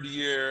third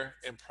year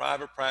in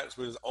private practice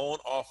with his own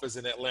office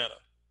in Atlanta.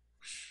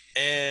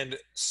 And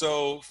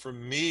so for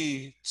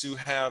me to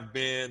have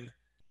been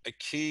a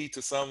key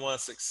to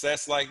someone's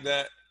success like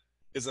that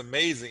is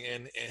amazing.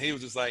 And he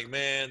was just like,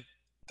 man,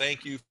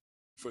 thank you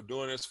for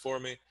doing this for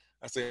me.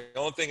 I said, the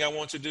only thing I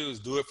want you to do is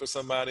do it for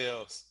somebody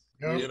else.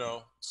 Yep.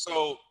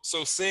 So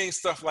seeing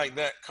stuff like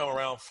that come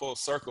around full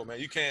circle, man,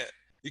 you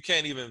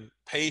can't even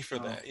pay for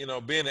that.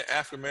 Being an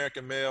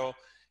African-American male,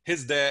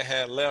 his dad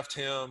had left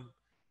him.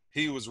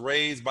 He was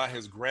raised by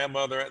his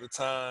grandmother at the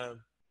time,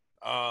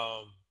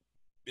 and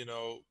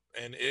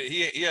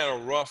he had a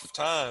rough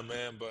time,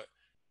 man,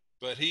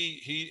 but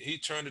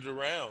he turned it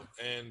around.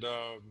 And,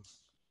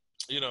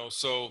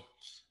 so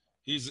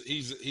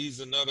he's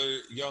another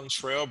young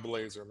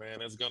trailblazer, man,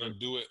 that's going to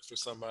do it for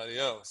somebody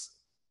else.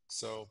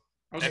 So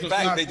in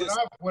fact, they just,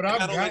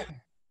 and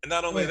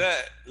not only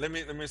that, let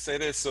me say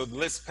this. So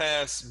this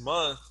past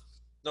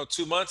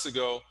 2 months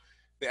ago,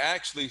 they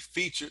actually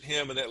featured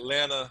him in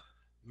Atlanta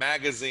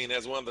magazine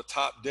as one of the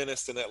top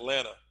dentists in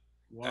Atlanta.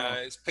 Wow.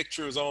 His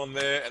picture is on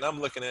there, and I'm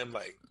looking at him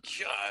like,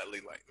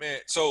 golly, like, man.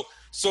 So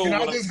Can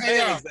what I I'm just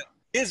saying is that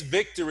his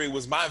victory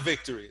was my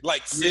victory.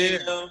 Like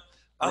seeing him,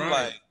 I'm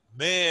like,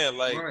 man,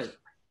 like,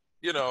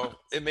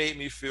 it made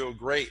me feel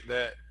great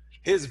that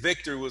his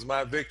victory was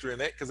my victory,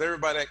 and that because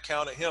everybody that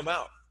counted him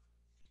out,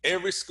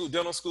 every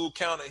dental school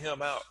counted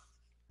him out,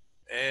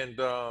 and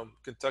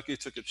Kentucky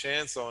took a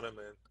chance on him,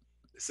 and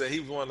they said he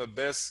was one of the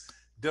best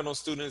dental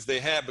students they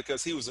had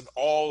because he was an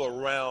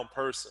all-around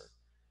person.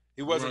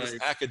 He wasn't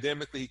just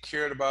academically. He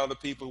cared about other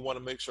people. He wanted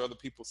to make sure other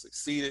people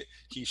succeeded.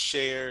 He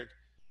shared,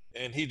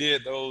 and he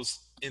did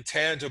those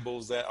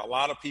intangibles that a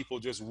lot of people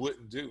just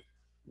wouldn't do.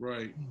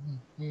 Right.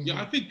 Mm-hmm.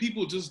 Yeah, I think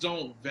people just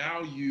don't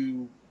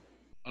value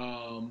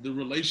the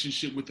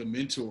relationship with a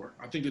mentor.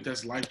 I think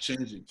that's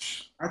life-changing.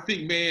 I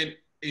think, man,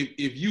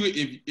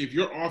 if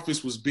your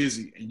office was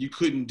busy and you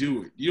couldn't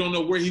do it, you don't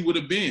know where he would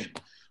have been.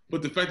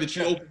 But the fact that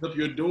you opened up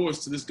your doors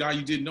to this guy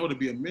you didn't know to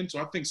be a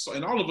mentor, I think so.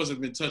 And all of us have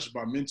been touched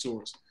by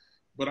mentors.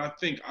 But I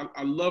think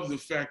I love the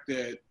fact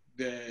that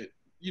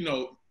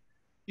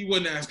he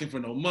wasn't asking for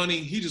no money.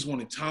 He just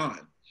wanted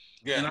time.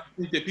 Yeah. And I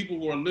think that people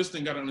who are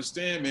listening got to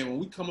understand, man, when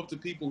we come up to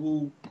people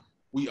who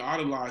we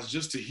idolize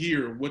just to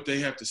hear what they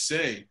have to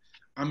say,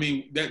 I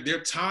mean, that their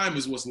time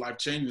is what's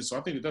life-changing. So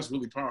I think that's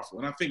really powerful.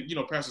 And I think,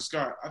 Pastor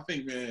Scott, I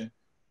think, man,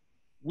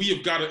 we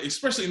have got to,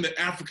 especially in the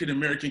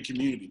African-American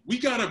community, we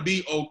got to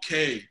be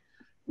okay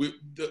with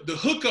the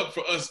hookup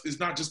for us is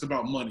not just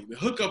about money. The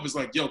hookup is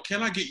like, yo,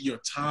 can I get your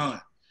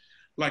time?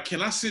 Like,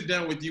 can I sit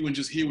down with you and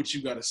just hear what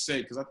you got to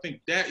say? Because I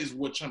think that is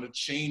what kind of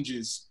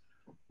changes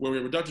where we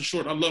were. Dr.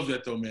 Short, I love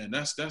that though, man.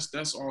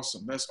 That's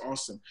awesome. That's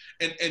awesome.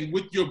 And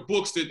with your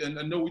books and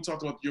I know we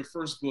talked about your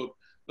first book.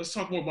 Let's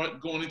talk more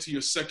about going into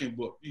your second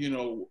book.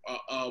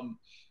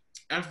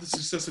 After the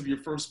success of your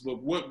first book,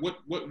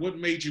 what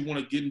made you want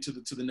to get into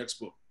the next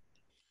book?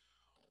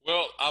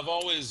 Well, I've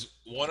always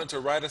wanted to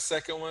write a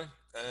second one,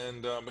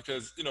 and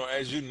because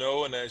as you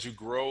know, and as you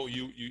grow,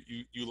 you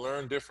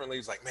learn differently.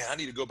 It's like, man, I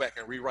need to go back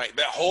and rewrite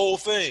that whole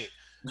thing,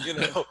 you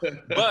know.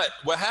 But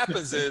what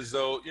happens is,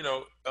 though,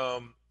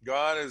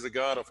 God is a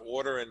God of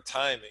order and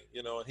timing,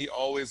 and He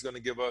always going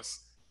to give us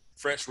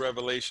fresh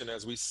revelation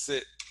as we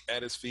sit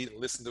at His feet and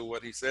listen to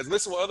what He says,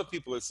 listen to what other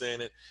people are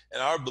saying,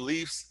 and our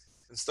beliefs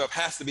and stuff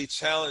has to be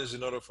challenged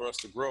in order for us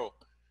to grow.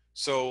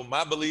 So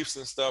my beliefs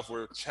and stuff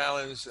were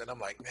challenged, and I'm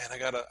like, man,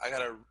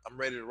 I'm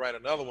ready to write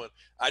another one.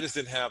 I just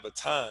didn't have the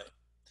time.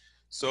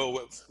 So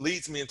what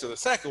leads me into the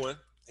second one,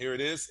 here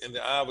it is, in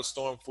the eye of a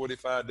storm,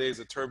 45 days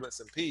of turbulence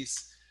and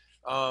peace.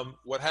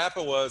 What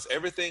happened was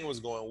everything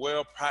was going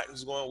well, practice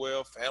was going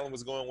well, family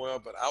was going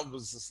well, but I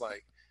was just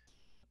like,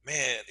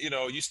 man,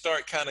 you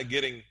start kind of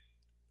getting,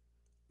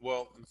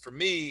 well, for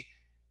me,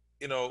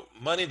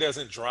 money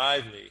doesn't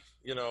drive me.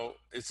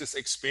 It's just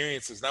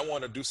experiences, and I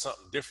want to do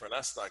something different. I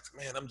was like,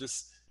 man, I'm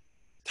just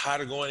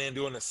tired of going in and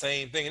doing the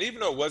same thing. And even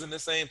though it wasn't the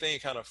same thing,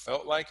 it kind of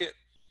felt like it.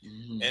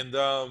 Mm-hmm.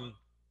 And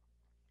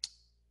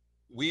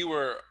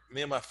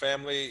me and my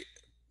family,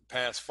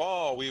 past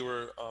fall, we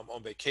were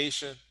on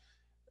vacation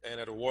and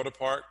at a water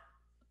park.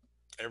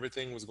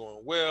 Everything was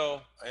going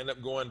well. I ended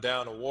up going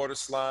down a water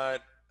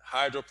slide,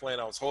 hydroplane.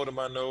 I was holding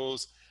my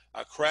nose.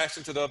 I crashed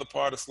into the other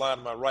part of the slide,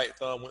 and my right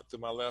thumb went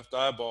through my left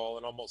eyeball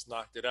and almost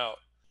knocked it out.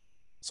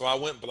 So I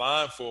went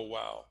blind for a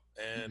while,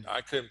 and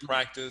I couldn't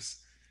practice,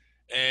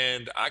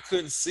 and I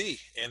couldn't see.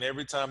 And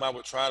every time I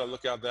would try to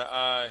look out that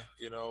eye,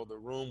 the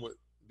room would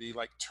be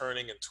like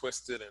turning and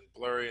twisted and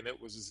blurry, and it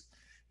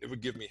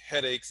would give me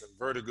headaches and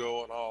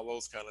vertigo and all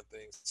those kind of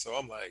things. So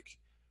I'm like,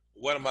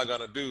 what am I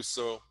gonna do?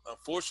 So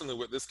unfortunately,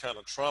 with this kind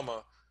of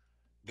trauma,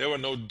 there were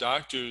no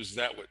doctors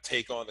that would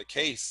take on the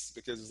case,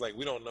 because it's like,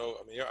 we don't know.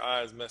 I mean, your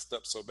eye is messed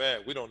up so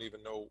bad, we don't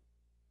even know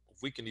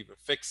if we can even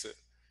fix it.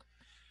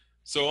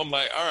 So I'm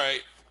like, all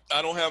right,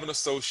 I don't have an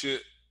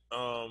associate.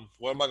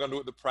 What am I gonna do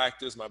with the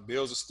practice? My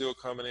bills are still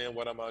coming in.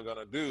 What am I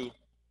gonna do?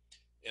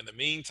 In the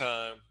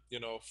meantime,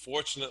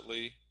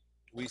 fortunately,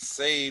 we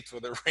saved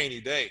for the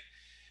rainy day.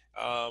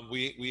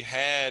 We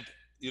had,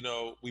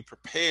 we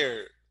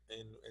prepared,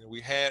 and we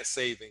had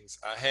savings.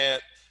 I had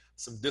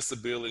some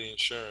disability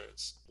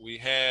insurance. We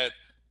had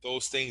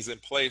those things in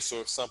place,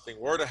 so if something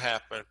were to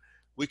happen,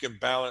 we can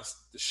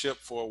balance the ship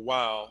for a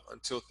while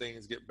until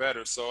things get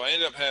better. So I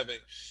ended up having,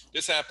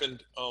 this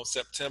happened on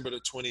September the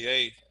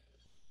 28th.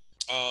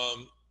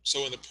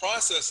 So in the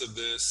process of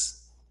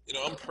this,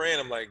 I'm praying,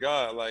 I'm like,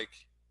 God, like,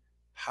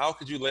 how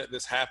could you let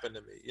this happen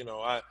to me?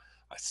 I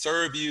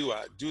serve you,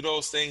 I do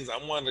those things.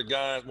 I'm one of the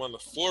guys, one of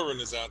the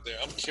forerunners out there.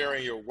 I'm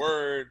carrying your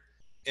word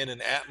in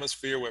an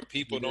atmosphere where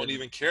people don't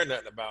even care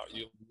nothing about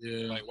you.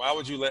 Yeah. Like, why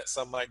would you let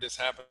something like this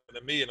happen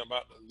to me, and I'm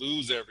about to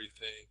lose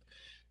everything?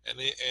 And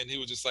he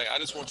was just like, I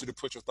just want you to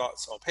put your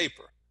thoughts on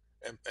paper.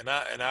 And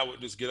I would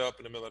just get up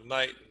in the middle of the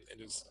night and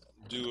just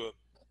do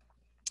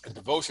a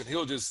devotion.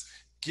 He'll just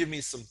give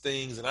me some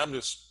things, and I'm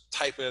just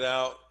typing it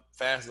out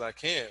fast as I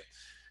can.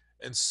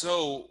 And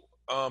so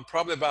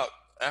probably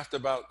after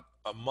about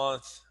a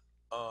month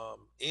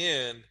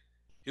in,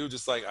 he was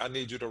just like, I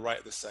need you to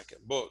write the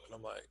second book. And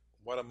I'm like,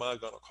 what am I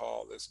going to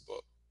call this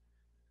book?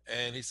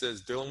 And he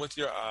says, Dealing with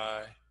Your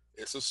Eye,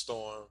 It's a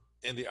Storm,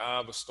 in the Eye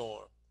of a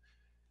Storm.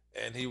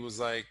 And he was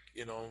like,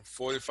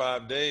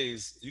 45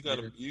 days, you're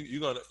gonna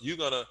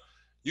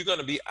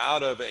be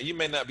out of it. You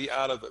may not be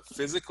out of it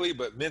physically,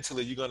 but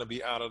mentally you're gonna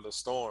be out of the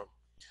storm.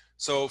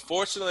 So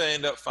fortunately, I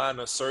ended up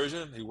finding a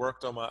surgeon. He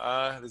worked on my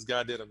eye. This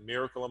guy did a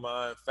miracle on my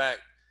eye. In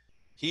fact,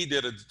 he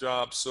did a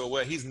job so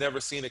well. He's never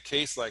seen a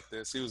case like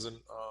this. He was an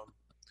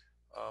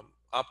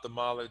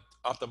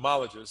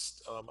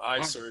ophthalmologist,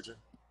 eye surgeon,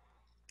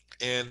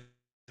 and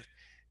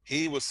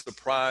he was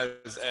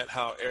surprised at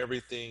how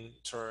everything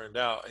turned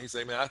out. He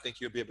said, "Man, I think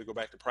you'll be able to go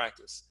back to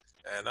practice."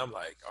 And I'm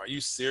like, "Are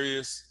you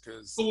serious?"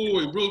 Because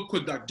wait, real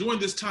quick, Doc. During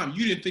this time,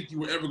 you didn't think you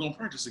were ever going to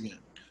practice again?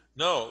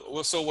 No.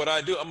 Well, so what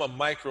I do, I'm a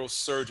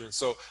microsurgeon.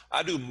 So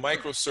I do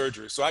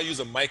microsurgery. So I use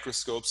a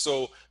microscope.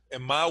 So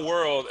in my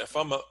world, if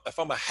I'm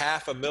a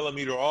half a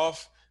millimeter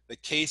off, the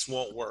case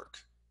won't work.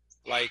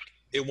 Like,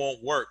 it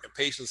won't work, and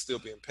patients still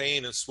be in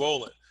pain and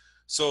swollen.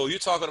 So you're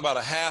talking about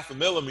a half a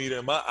millimeter,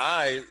 and my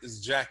eye is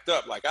jacked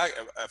up. Like,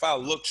 if I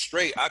look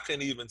straight, I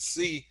couldn't even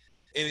see.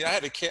 And I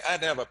had to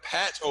have a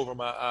patch over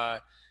my eye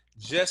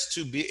just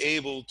to be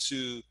able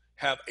to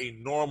have a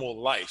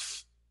normal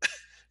life.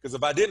 Because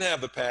if I didn't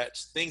have the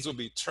patch, things would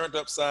be turned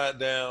upside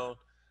down,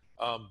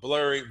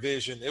 blurry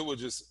vision. It would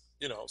just,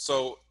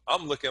 so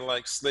I'm looking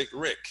like Slick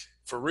Rick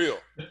for real.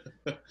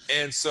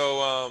 And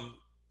so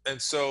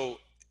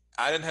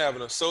I didn't have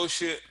an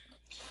associate.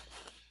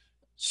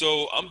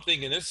 So I'm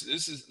thinking this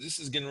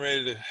is getting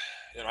ready to,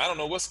 I don't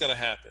know what's going to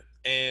happen.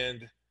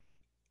 And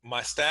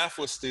my staff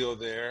was still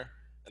there.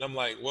 And I'm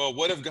like, well,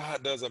 what if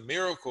God does a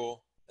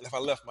miracle? And if I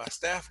let my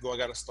staff go, I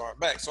got to start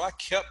back. So I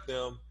kept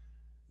them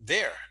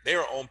there. They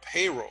were on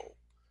payroll,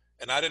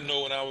 and I didn't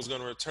know when I was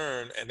going to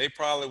return, and they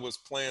probably was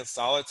playing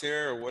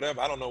solitaire or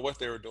whatever. I don't know what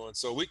they were doing.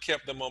 So we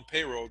kept them on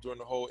payroll during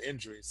the whole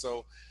injury.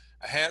 So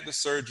I had the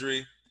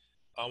surgery.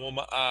 I'm on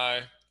my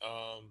eye.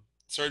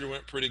 Surgery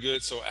went pretty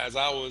good. So as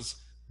I was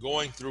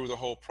going through the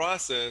whole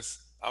process,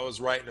 I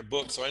was writing a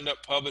book. So I ended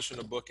up publishing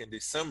a book in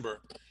December,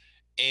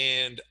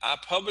 and I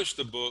published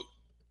the book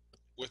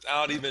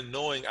without even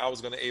knowing I was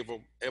going to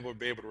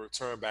be able to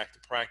return back to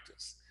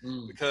practice,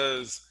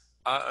 because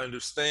I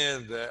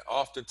understand that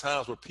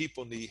oftentimes where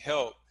people need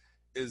help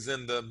is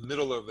in the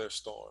middle of their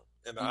storm,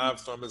 and the eye of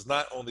storm is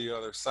not on the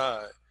other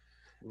side.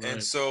 Right.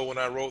 And so when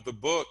I wrote the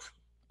book,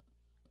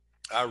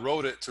 I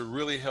wrote it to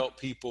really help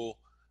people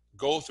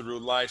go through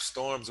life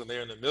storms when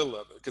they're in the middle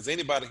of it. Because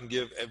anybody can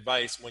give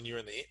advice when you're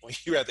at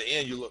the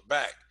end, you look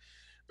back,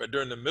 but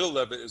during the middle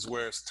of it is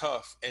where it's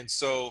tough. And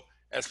so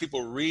as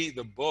people read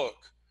the book,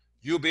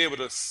 you'll be able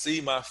to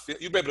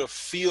you'll be able to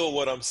feel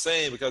what I'm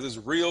saying, because it's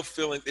real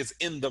feeling. It's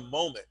in the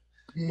moment.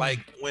 Like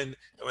when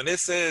it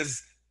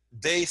says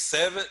day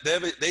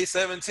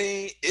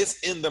 17, it's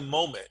in the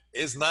moment.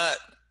 It's not,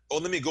 oh,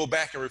 let me go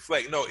back and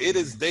reflect. No, it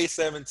is day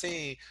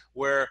 17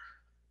 where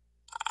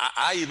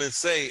I even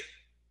say,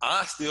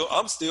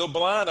 I'm still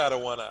blind out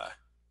of one eye,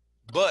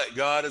 but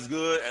God is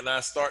good. And I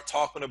start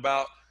talking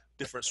about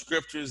different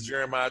scriptures,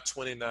 Jeremiah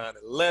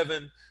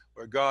 29:11,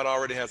 where God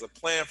already has a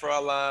plan for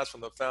our lives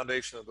from the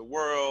foundation of the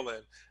world.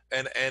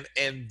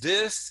 And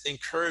this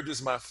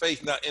encourages my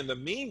faith. Now, in the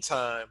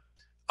meantime,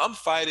 I'm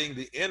fighting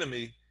the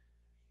enemy,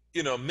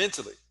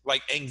 mentally,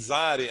 like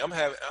anxiety. I'm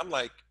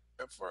like,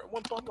 for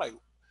one point, I'm like,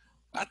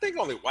 I think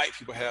only white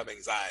people have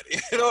anxiety.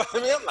 You know what I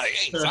mean? I'm like,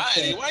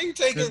 anxiety? Why are you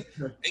taking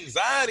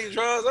anxiety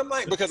drugs? I'm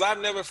like, because I've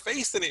never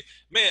faced any.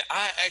 Man,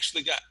 I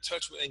actually got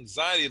touched with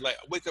anxiety. Like,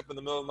 I wake up in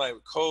the middle of the night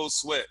with cold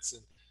sweats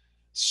and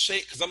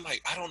shake, because I'm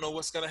like, I don't know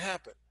what's going to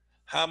happen.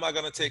 How am I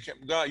going to take care?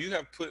 God, you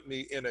have put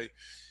me in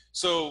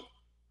so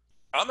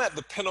I'm at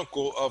the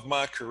pinnacle of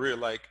my career.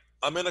 Like,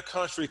 I'm in a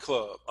country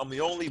club. I'm the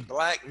only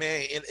black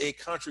man in a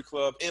country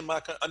club in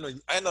my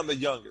country, and I'm the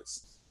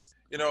youngest.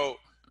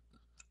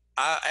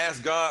 I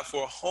asked God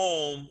for a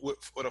home with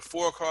a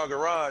 4-car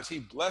garage. He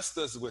blessed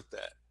us with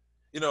that.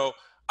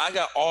 I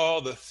got all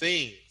the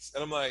things,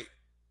 and I'm like,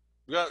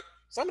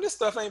 some of this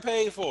stuff ain't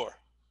paid for.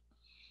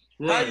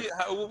 Right.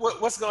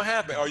 What's going to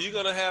happen? Are you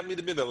going to have me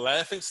to be the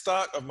laughing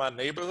stock of my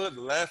neighborhood,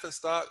 the laughing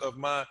stock of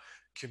my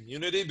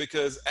community?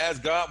 Because as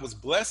God was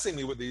blessing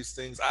me with these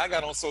things, I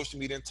got on social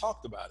media and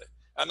talked about it,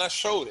 and I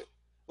showed it.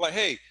 Like,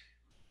 hey,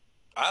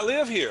 I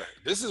live here.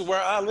 This is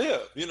where I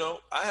live.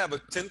 I have a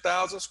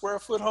 10,000 square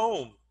foot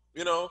home,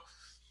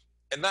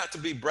 and not to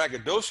be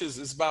braggadocious.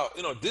 It's about,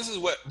 this is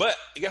but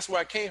guess where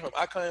I came from?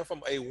 I came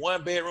from a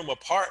 1-bedroom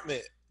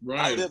apartment. Right.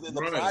 I lived in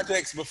the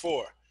projects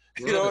before.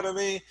 Right. You know what I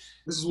mean?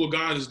 This is what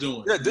God is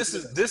doing. Yeah, this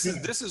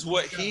is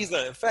what He's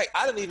done. In fact,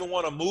 I didn't even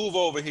want to move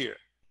over here.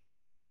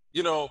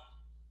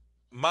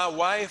 My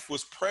wife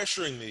was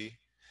pressuring me.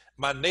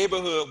 My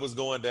neighborhood was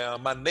going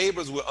down. My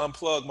neighbors would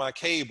unplug my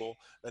cable.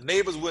 The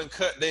neighbors wouldn't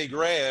cut their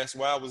grass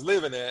where I was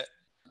living at.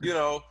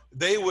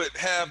 They would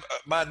have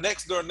my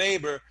next door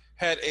neighbor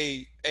had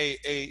he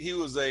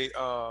was a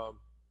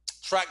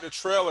tractor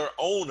trailer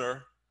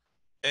owner,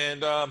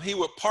 and he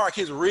would park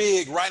his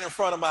rig right in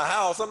front of my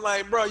house. I'm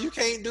like, bro, you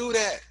can't do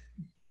that.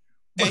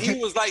 And he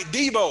was like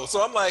Debo.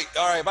 So I'm like,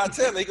 all right, if I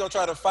tell him, he's going to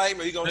try to fight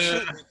me, he's going to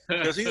shoot me,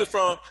 because he was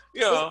from,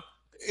 watch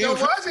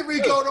it,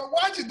 Rico. Don't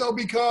watch it, though,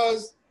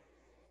 because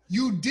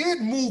you did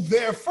move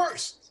there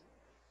first.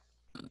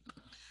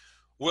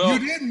 Well, you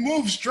didn't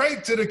move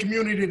straight to the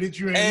community that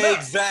you're in now.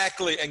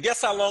 Exactly. And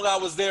guess how long I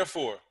was there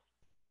for?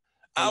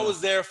 I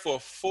was there for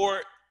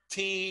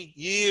 14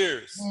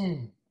 years.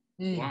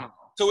 Wow.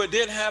 So it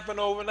didn't happen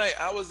overnight.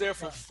 I was there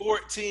for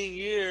 14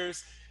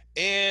 years,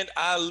 and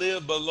I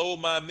lived below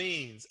my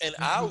means. And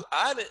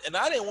I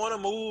didn't want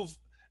to move.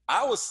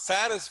 I was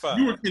satisfied.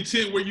 You were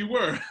content where you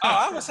were.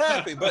 I was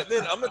happy. But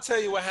then I'm going to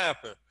tell you what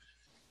happened.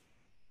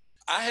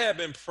 I had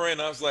been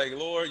praying. I was like,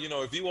 Lord,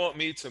 if you want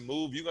me to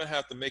move, you're going to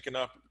have to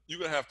you're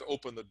going to have to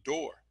open the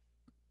door.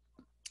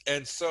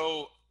 And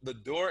so the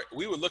door,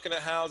 we were looking at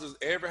houses.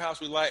 Every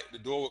house we liked, the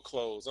door would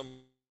close.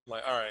 I'm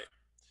like, all right.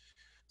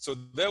 So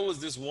there was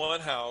this one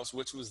house,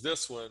 which was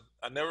this one.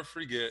 I never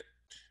forget.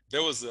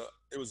 It was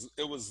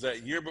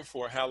that year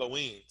before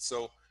Halloween.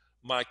 So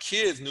my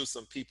kids knew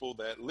some people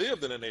that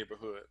lived in the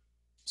neighborhood.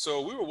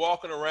 So we were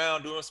walking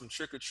around doing some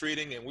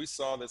trick-or-treating, and we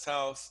saw this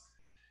house,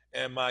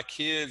 and my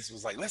kids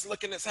was like, let's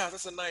look in this house.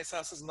 That's a nice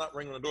house. It's not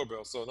ringing the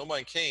doorbell. So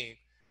nobody came.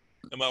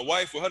 And my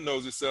wife, with her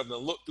nosy self, then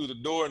looked through the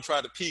door and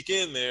tried to peek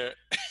in there.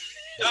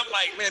 I'm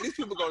like, man, these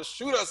people going to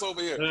shoot us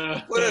over here,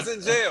 put us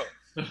in jail.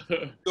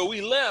 So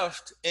we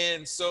left.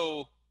 And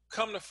so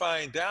come to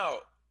find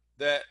out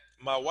that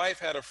my wife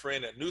had a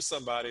friend that knew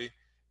somebody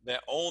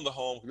that owned the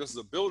home. This is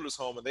a builder's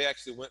home, and they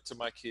actually went to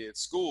my kid's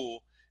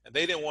school, and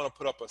they didn't want to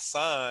put up a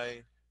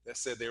sign that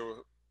said they were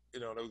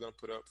going to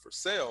put up for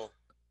sale.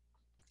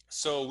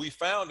 So we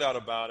found out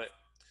about it.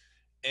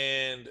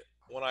 And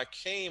when I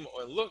came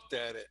and looked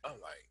at it, I'm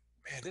like,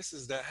 man, this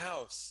is that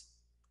house.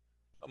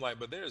 I'm like,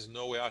 but there's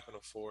no way I can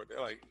afford it.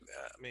 They're like,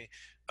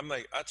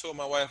 I told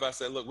my wife, I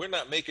said, look, we're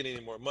not making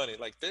any more money.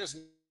 Like, there's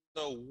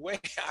no way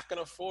I can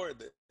afford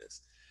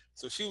this.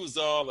 So she was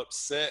all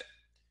upset.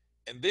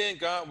 And then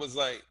God was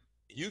like,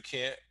 you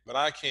can't, but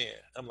I can.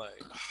 I'm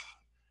like,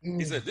 he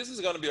Mm. said, this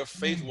is going to be a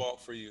faith walk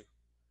for you.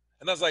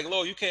 And I was like,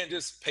 Lord, you can't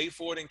just pay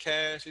for it in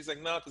cash. He's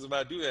like, no, because if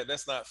I do that,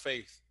 that's not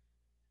faith.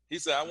 He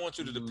said, I want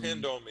you to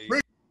depend on me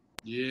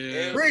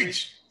Yeah. every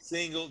Preach.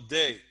 single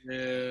day.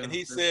 Yeah. And he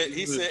That's said,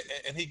 good.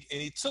 and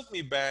he took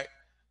me back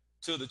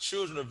to the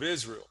children of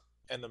Israel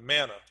and the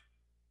manna.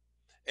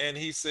 And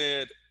he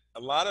said, a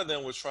lot of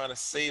them was trying to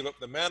save up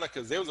the manna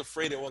because they was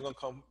afraid it wasn't going to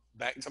come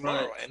back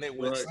tomorrow. Right. And they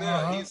went Right. stale.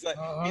 Uh-huh.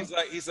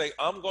 Uh-huh. He's like,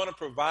 I'm going to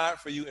provide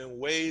for you in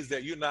ways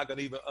that you're not going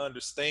to even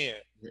understand.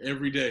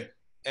 Every day.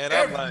 And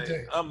Every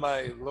day. I'm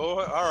like,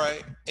 Lord, all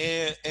right.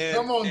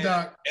 Come on,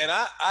 Doc. And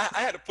I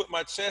had to put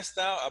my chest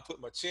out. I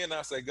put my chin out.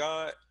 I said,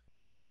 God,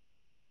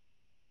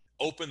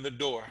 open the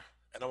door,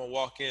 and I'm gonna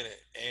walk in it.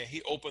 And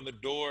he opened the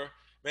door.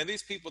 Man,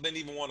 these people didn't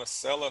even want to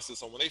sell us.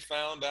 So when they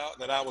found out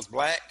that I was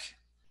black,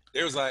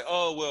 they was like,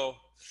 oh, well,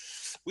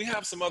 we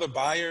have some other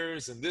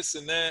buyers and this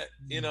and that,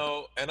 you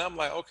know. And I'm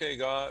like, okay,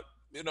 God,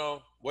 you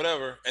know,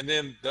 whatever. And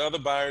then the other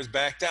buyers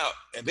backed out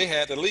and they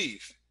had to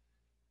leave.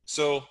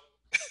 So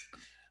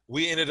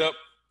we ended up,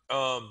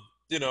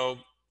 you know,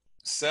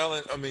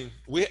 selling. I mean,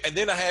 and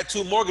then I had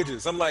 2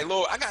 mortgages. I'm like,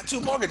 Lord, I got 2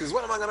 mortgages.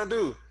 What am I gonna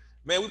do?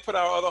 Man, we put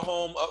our other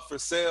home up for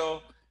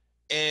sale,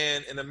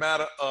 and in a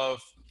matter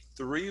of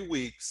 3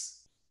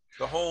 weeks,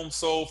 the home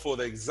sold for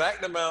the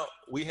exact amount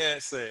we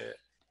had said,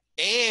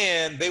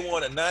 and they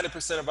wanted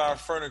 90% of our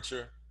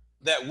furniture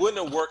that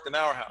wouldn't have worked in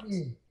our house.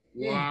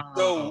 Wow.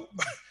 So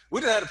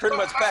we just had to pretty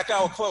much pack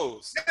our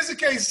clothes. Just in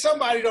case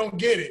somebody don't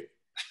get it,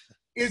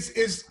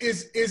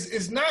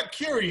 it's not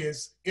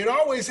curious. It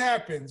always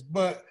happens,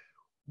 but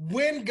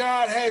when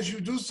God has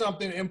you do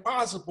something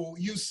impossible,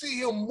 you see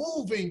him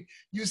moving,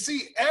 you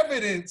see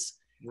evidence.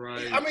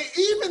 Right. I mean,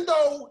 even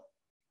though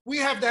we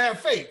have to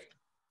have faith,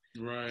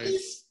 Right. he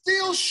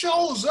still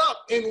shows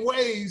up in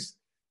ways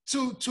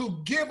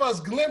to give us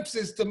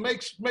glimpses to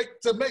make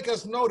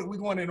us know that we're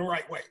going in the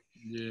right way.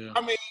 Yeah.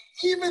 I mean,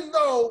 even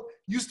though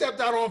you stepped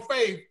out on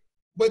faith,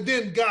 but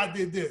then God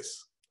did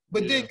this,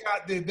 but then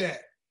God did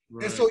that.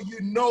 Right. And so you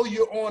know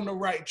you're on the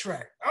right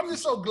track. I'm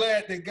just so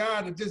glad that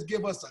God will just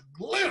give us a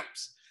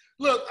glimpse.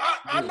 Look,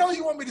 I know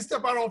you want me to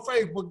step out on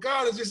faith, but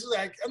God is just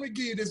like, let me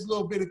give you this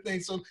little bit of thing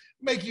so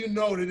make you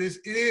know that it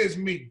is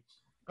me.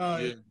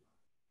 It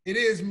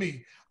is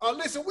me.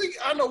 Listen,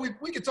 I know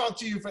we could talk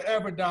to you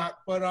forever, Doc,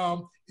 but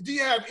do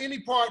you have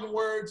any parting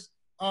words?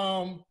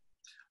 Well,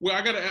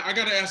 I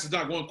gotta ask the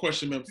Doc one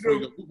question, man. Before you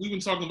go. We've been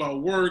talking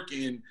about work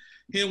and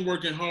him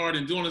working hard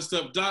and doing this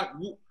stuff. Doc,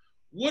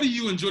 what do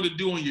you enjoy to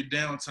do on your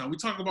downtime? We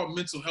talk about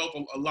mental health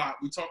a lot.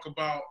 We talk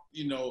about,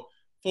 you know,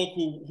 folk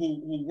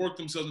who work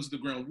themselves into the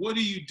ground. What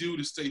do you do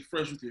to stay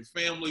fresh with your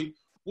family?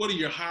 What are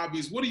your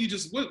hobbies? What do you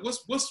just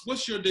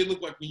what's your day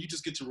look like when you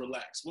just get to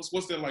relax?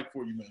 What's that like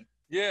for you, man?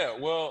 Yeah,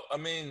 well, I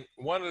mean,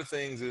 one of the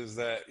things is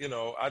that, you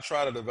know, I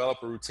try to develop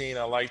a routine.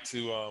 I like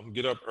to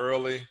get up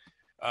early.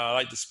 I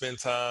like to spend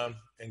time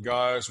in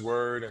God's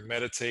word and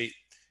meditate.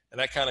 And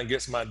that kind of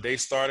gets my day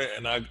started.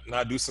 And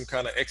I do some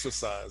kind of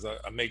exercise.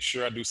 I make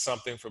sure I do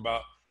something for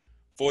about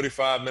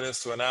 45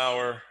 minutes to an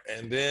hour.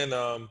 And then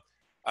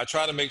I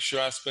try to make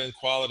sure I spend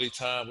quality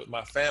time with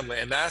my family.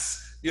 And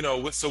that's, you know,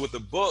 with the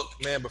book,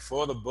 man,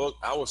 before the book,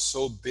 I was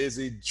so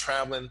busy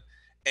traveling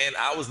and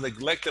I was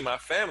neglecting my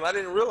family. I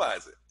didn't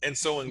realize it. And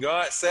so when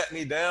God sat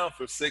me down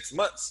for 6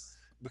 months,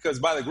 because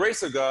by the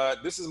grace of God,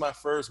 this is my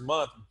first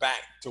month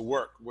back to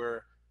work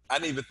where I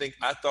didn't even think,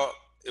 I thought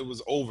it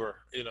was over,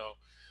 you know.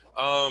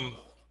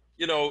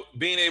 You know,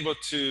 being able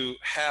to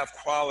have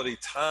quality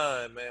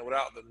time, man,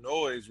 without the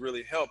noise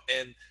really helped.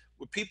 And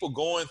with people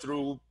going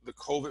through the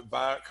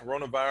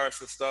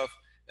coronavirus and stuff,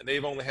 and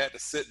they've only had to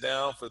sit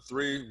down for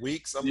 3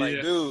 weeks, I'm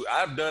like, dude,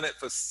 I've done it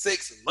for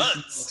 6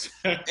 months.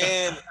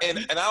 and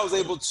I was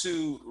able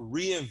to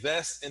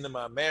reinvest into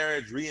my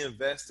marriage,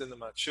 reinvest into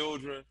my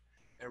children,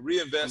 and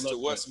reinvest to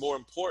what's more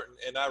important.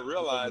 And I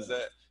realized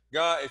that,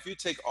 God, if you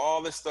take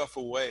all this stuff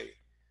away,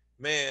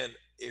 man,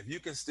 if you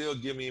can still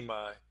give me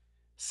my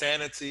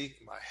sanity,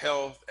 my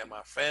health, and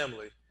my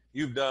family,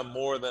 you've done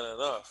more than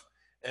enough.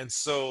 And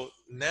so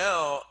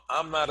now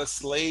I'm not a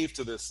slave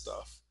to this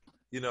stuff.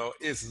 You know,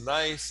 it's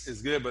nice,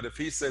 it's good, but if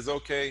he says,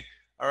 okay,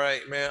 all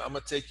right, man, I'm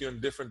gonna take you in a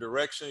different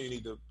direction, you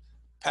need to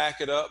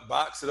pack it up,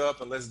 box it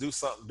up, and let's do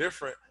something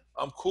different,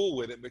 I'm cool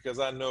with it because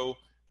I know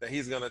that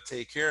he's gonna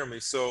take care of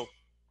me. So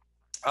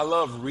I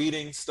love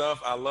reading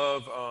stuff. I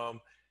love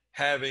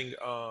having,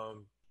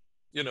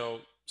 you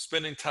know,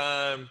 spending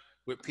time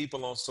with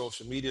people on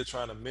social media,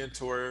 trying to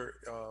mentor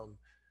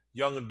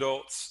young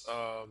adults.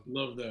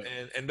 Love that.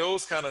 And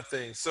those kind of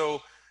things.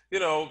 So, you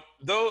know,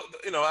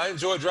 I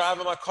enjoy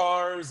driving my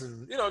cars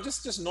and, you know,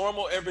 just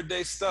normal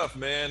everyday stuff,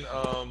 man.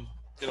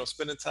 You know,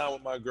 spending time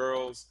with my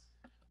girls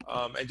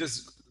and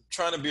just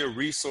trying to be a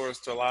resource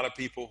to a lot of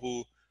people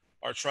who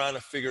are trying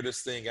to figure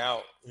this thing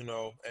out, you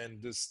know,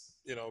 and just,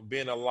 you know,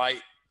 being a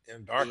light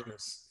in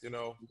darkness, you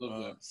know.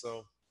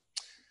 So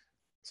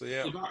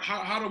yeah.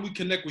 How do we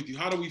connect with you?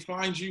 How do we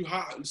find you?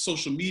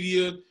 Social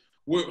media?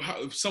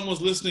 if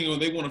someone's listening or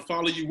they want to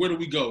follow you, where do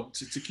we go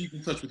to keep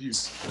in touch with you?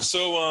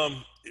 So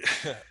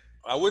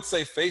I would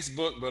say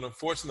Facebook, but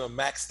unfortunately I'm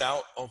maxed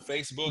out on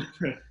Facebook,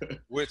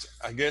 which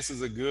I guess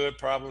is a good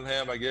problem to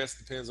have. I guess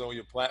depends on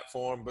your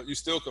platform, but you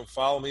still can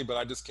follow me, but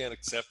I just can't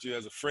accept you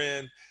as a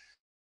friend.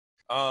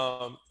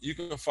 You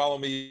can follow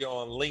me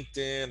on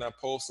LinkedIn. I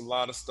post a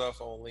lot of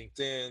stuff on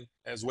LinkedIn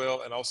as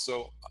well, and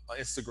also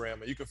Instagram.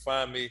 And you can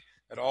find me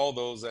at all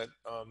those at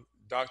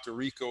Dr.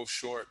 Rico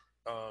Short.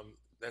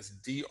 That's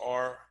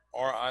DrRicoShort.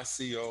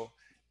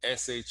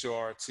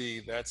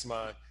 That's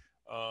my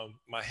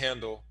my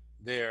handle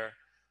there.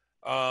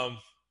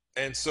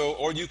 And so,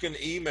 or you can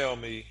email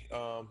me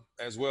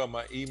as well.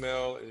 My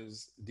email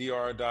is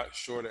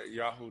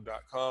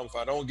dr.short@yahoo.com. If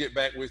I don't get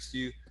back with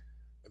you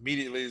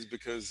immediately, is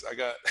because I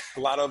got a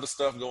lot of other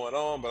stuff going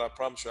on, but I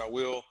promise you I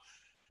will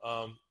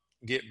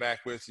get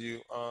back with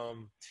you.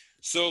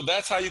 So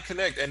that's how you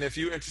connect. And if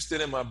you're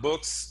interested in my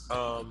books,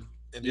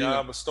 In the Eye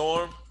of a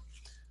Storm,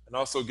 and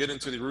also Get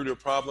Into the Root of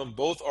the Problem,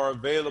 both are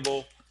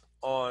available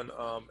on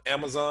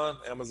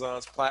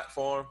Amazon's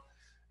platform.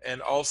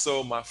 And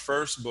also my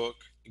first book,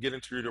 Get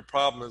Into the Root of the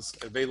Problem, is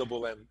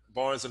available at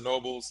Barnes &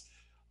 Nobles.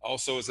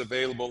 Also is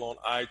available on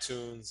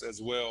iTunes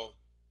as well.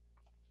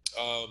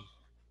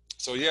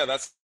 So yeah,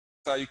 that's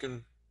how you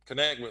can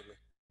connect with me.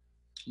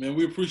 Man,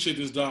 we appreciate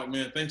this, Doc,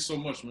 man. Thanks so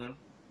much, man.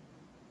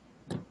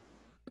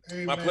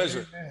 Amen, my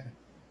pleasure. Amen.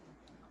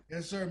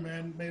 Yes, sir,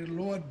 man. May the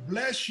Lord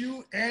bless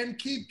you and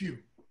keep you.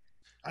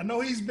 I know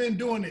he's been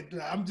doing it.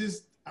 I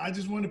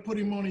just want to put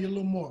him on you a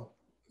little more.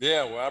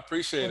 Yeah, well, I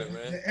appreciate it,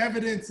 man. The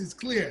evidence is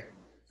clear.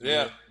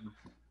 Yeah,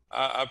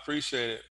 I appreciate it.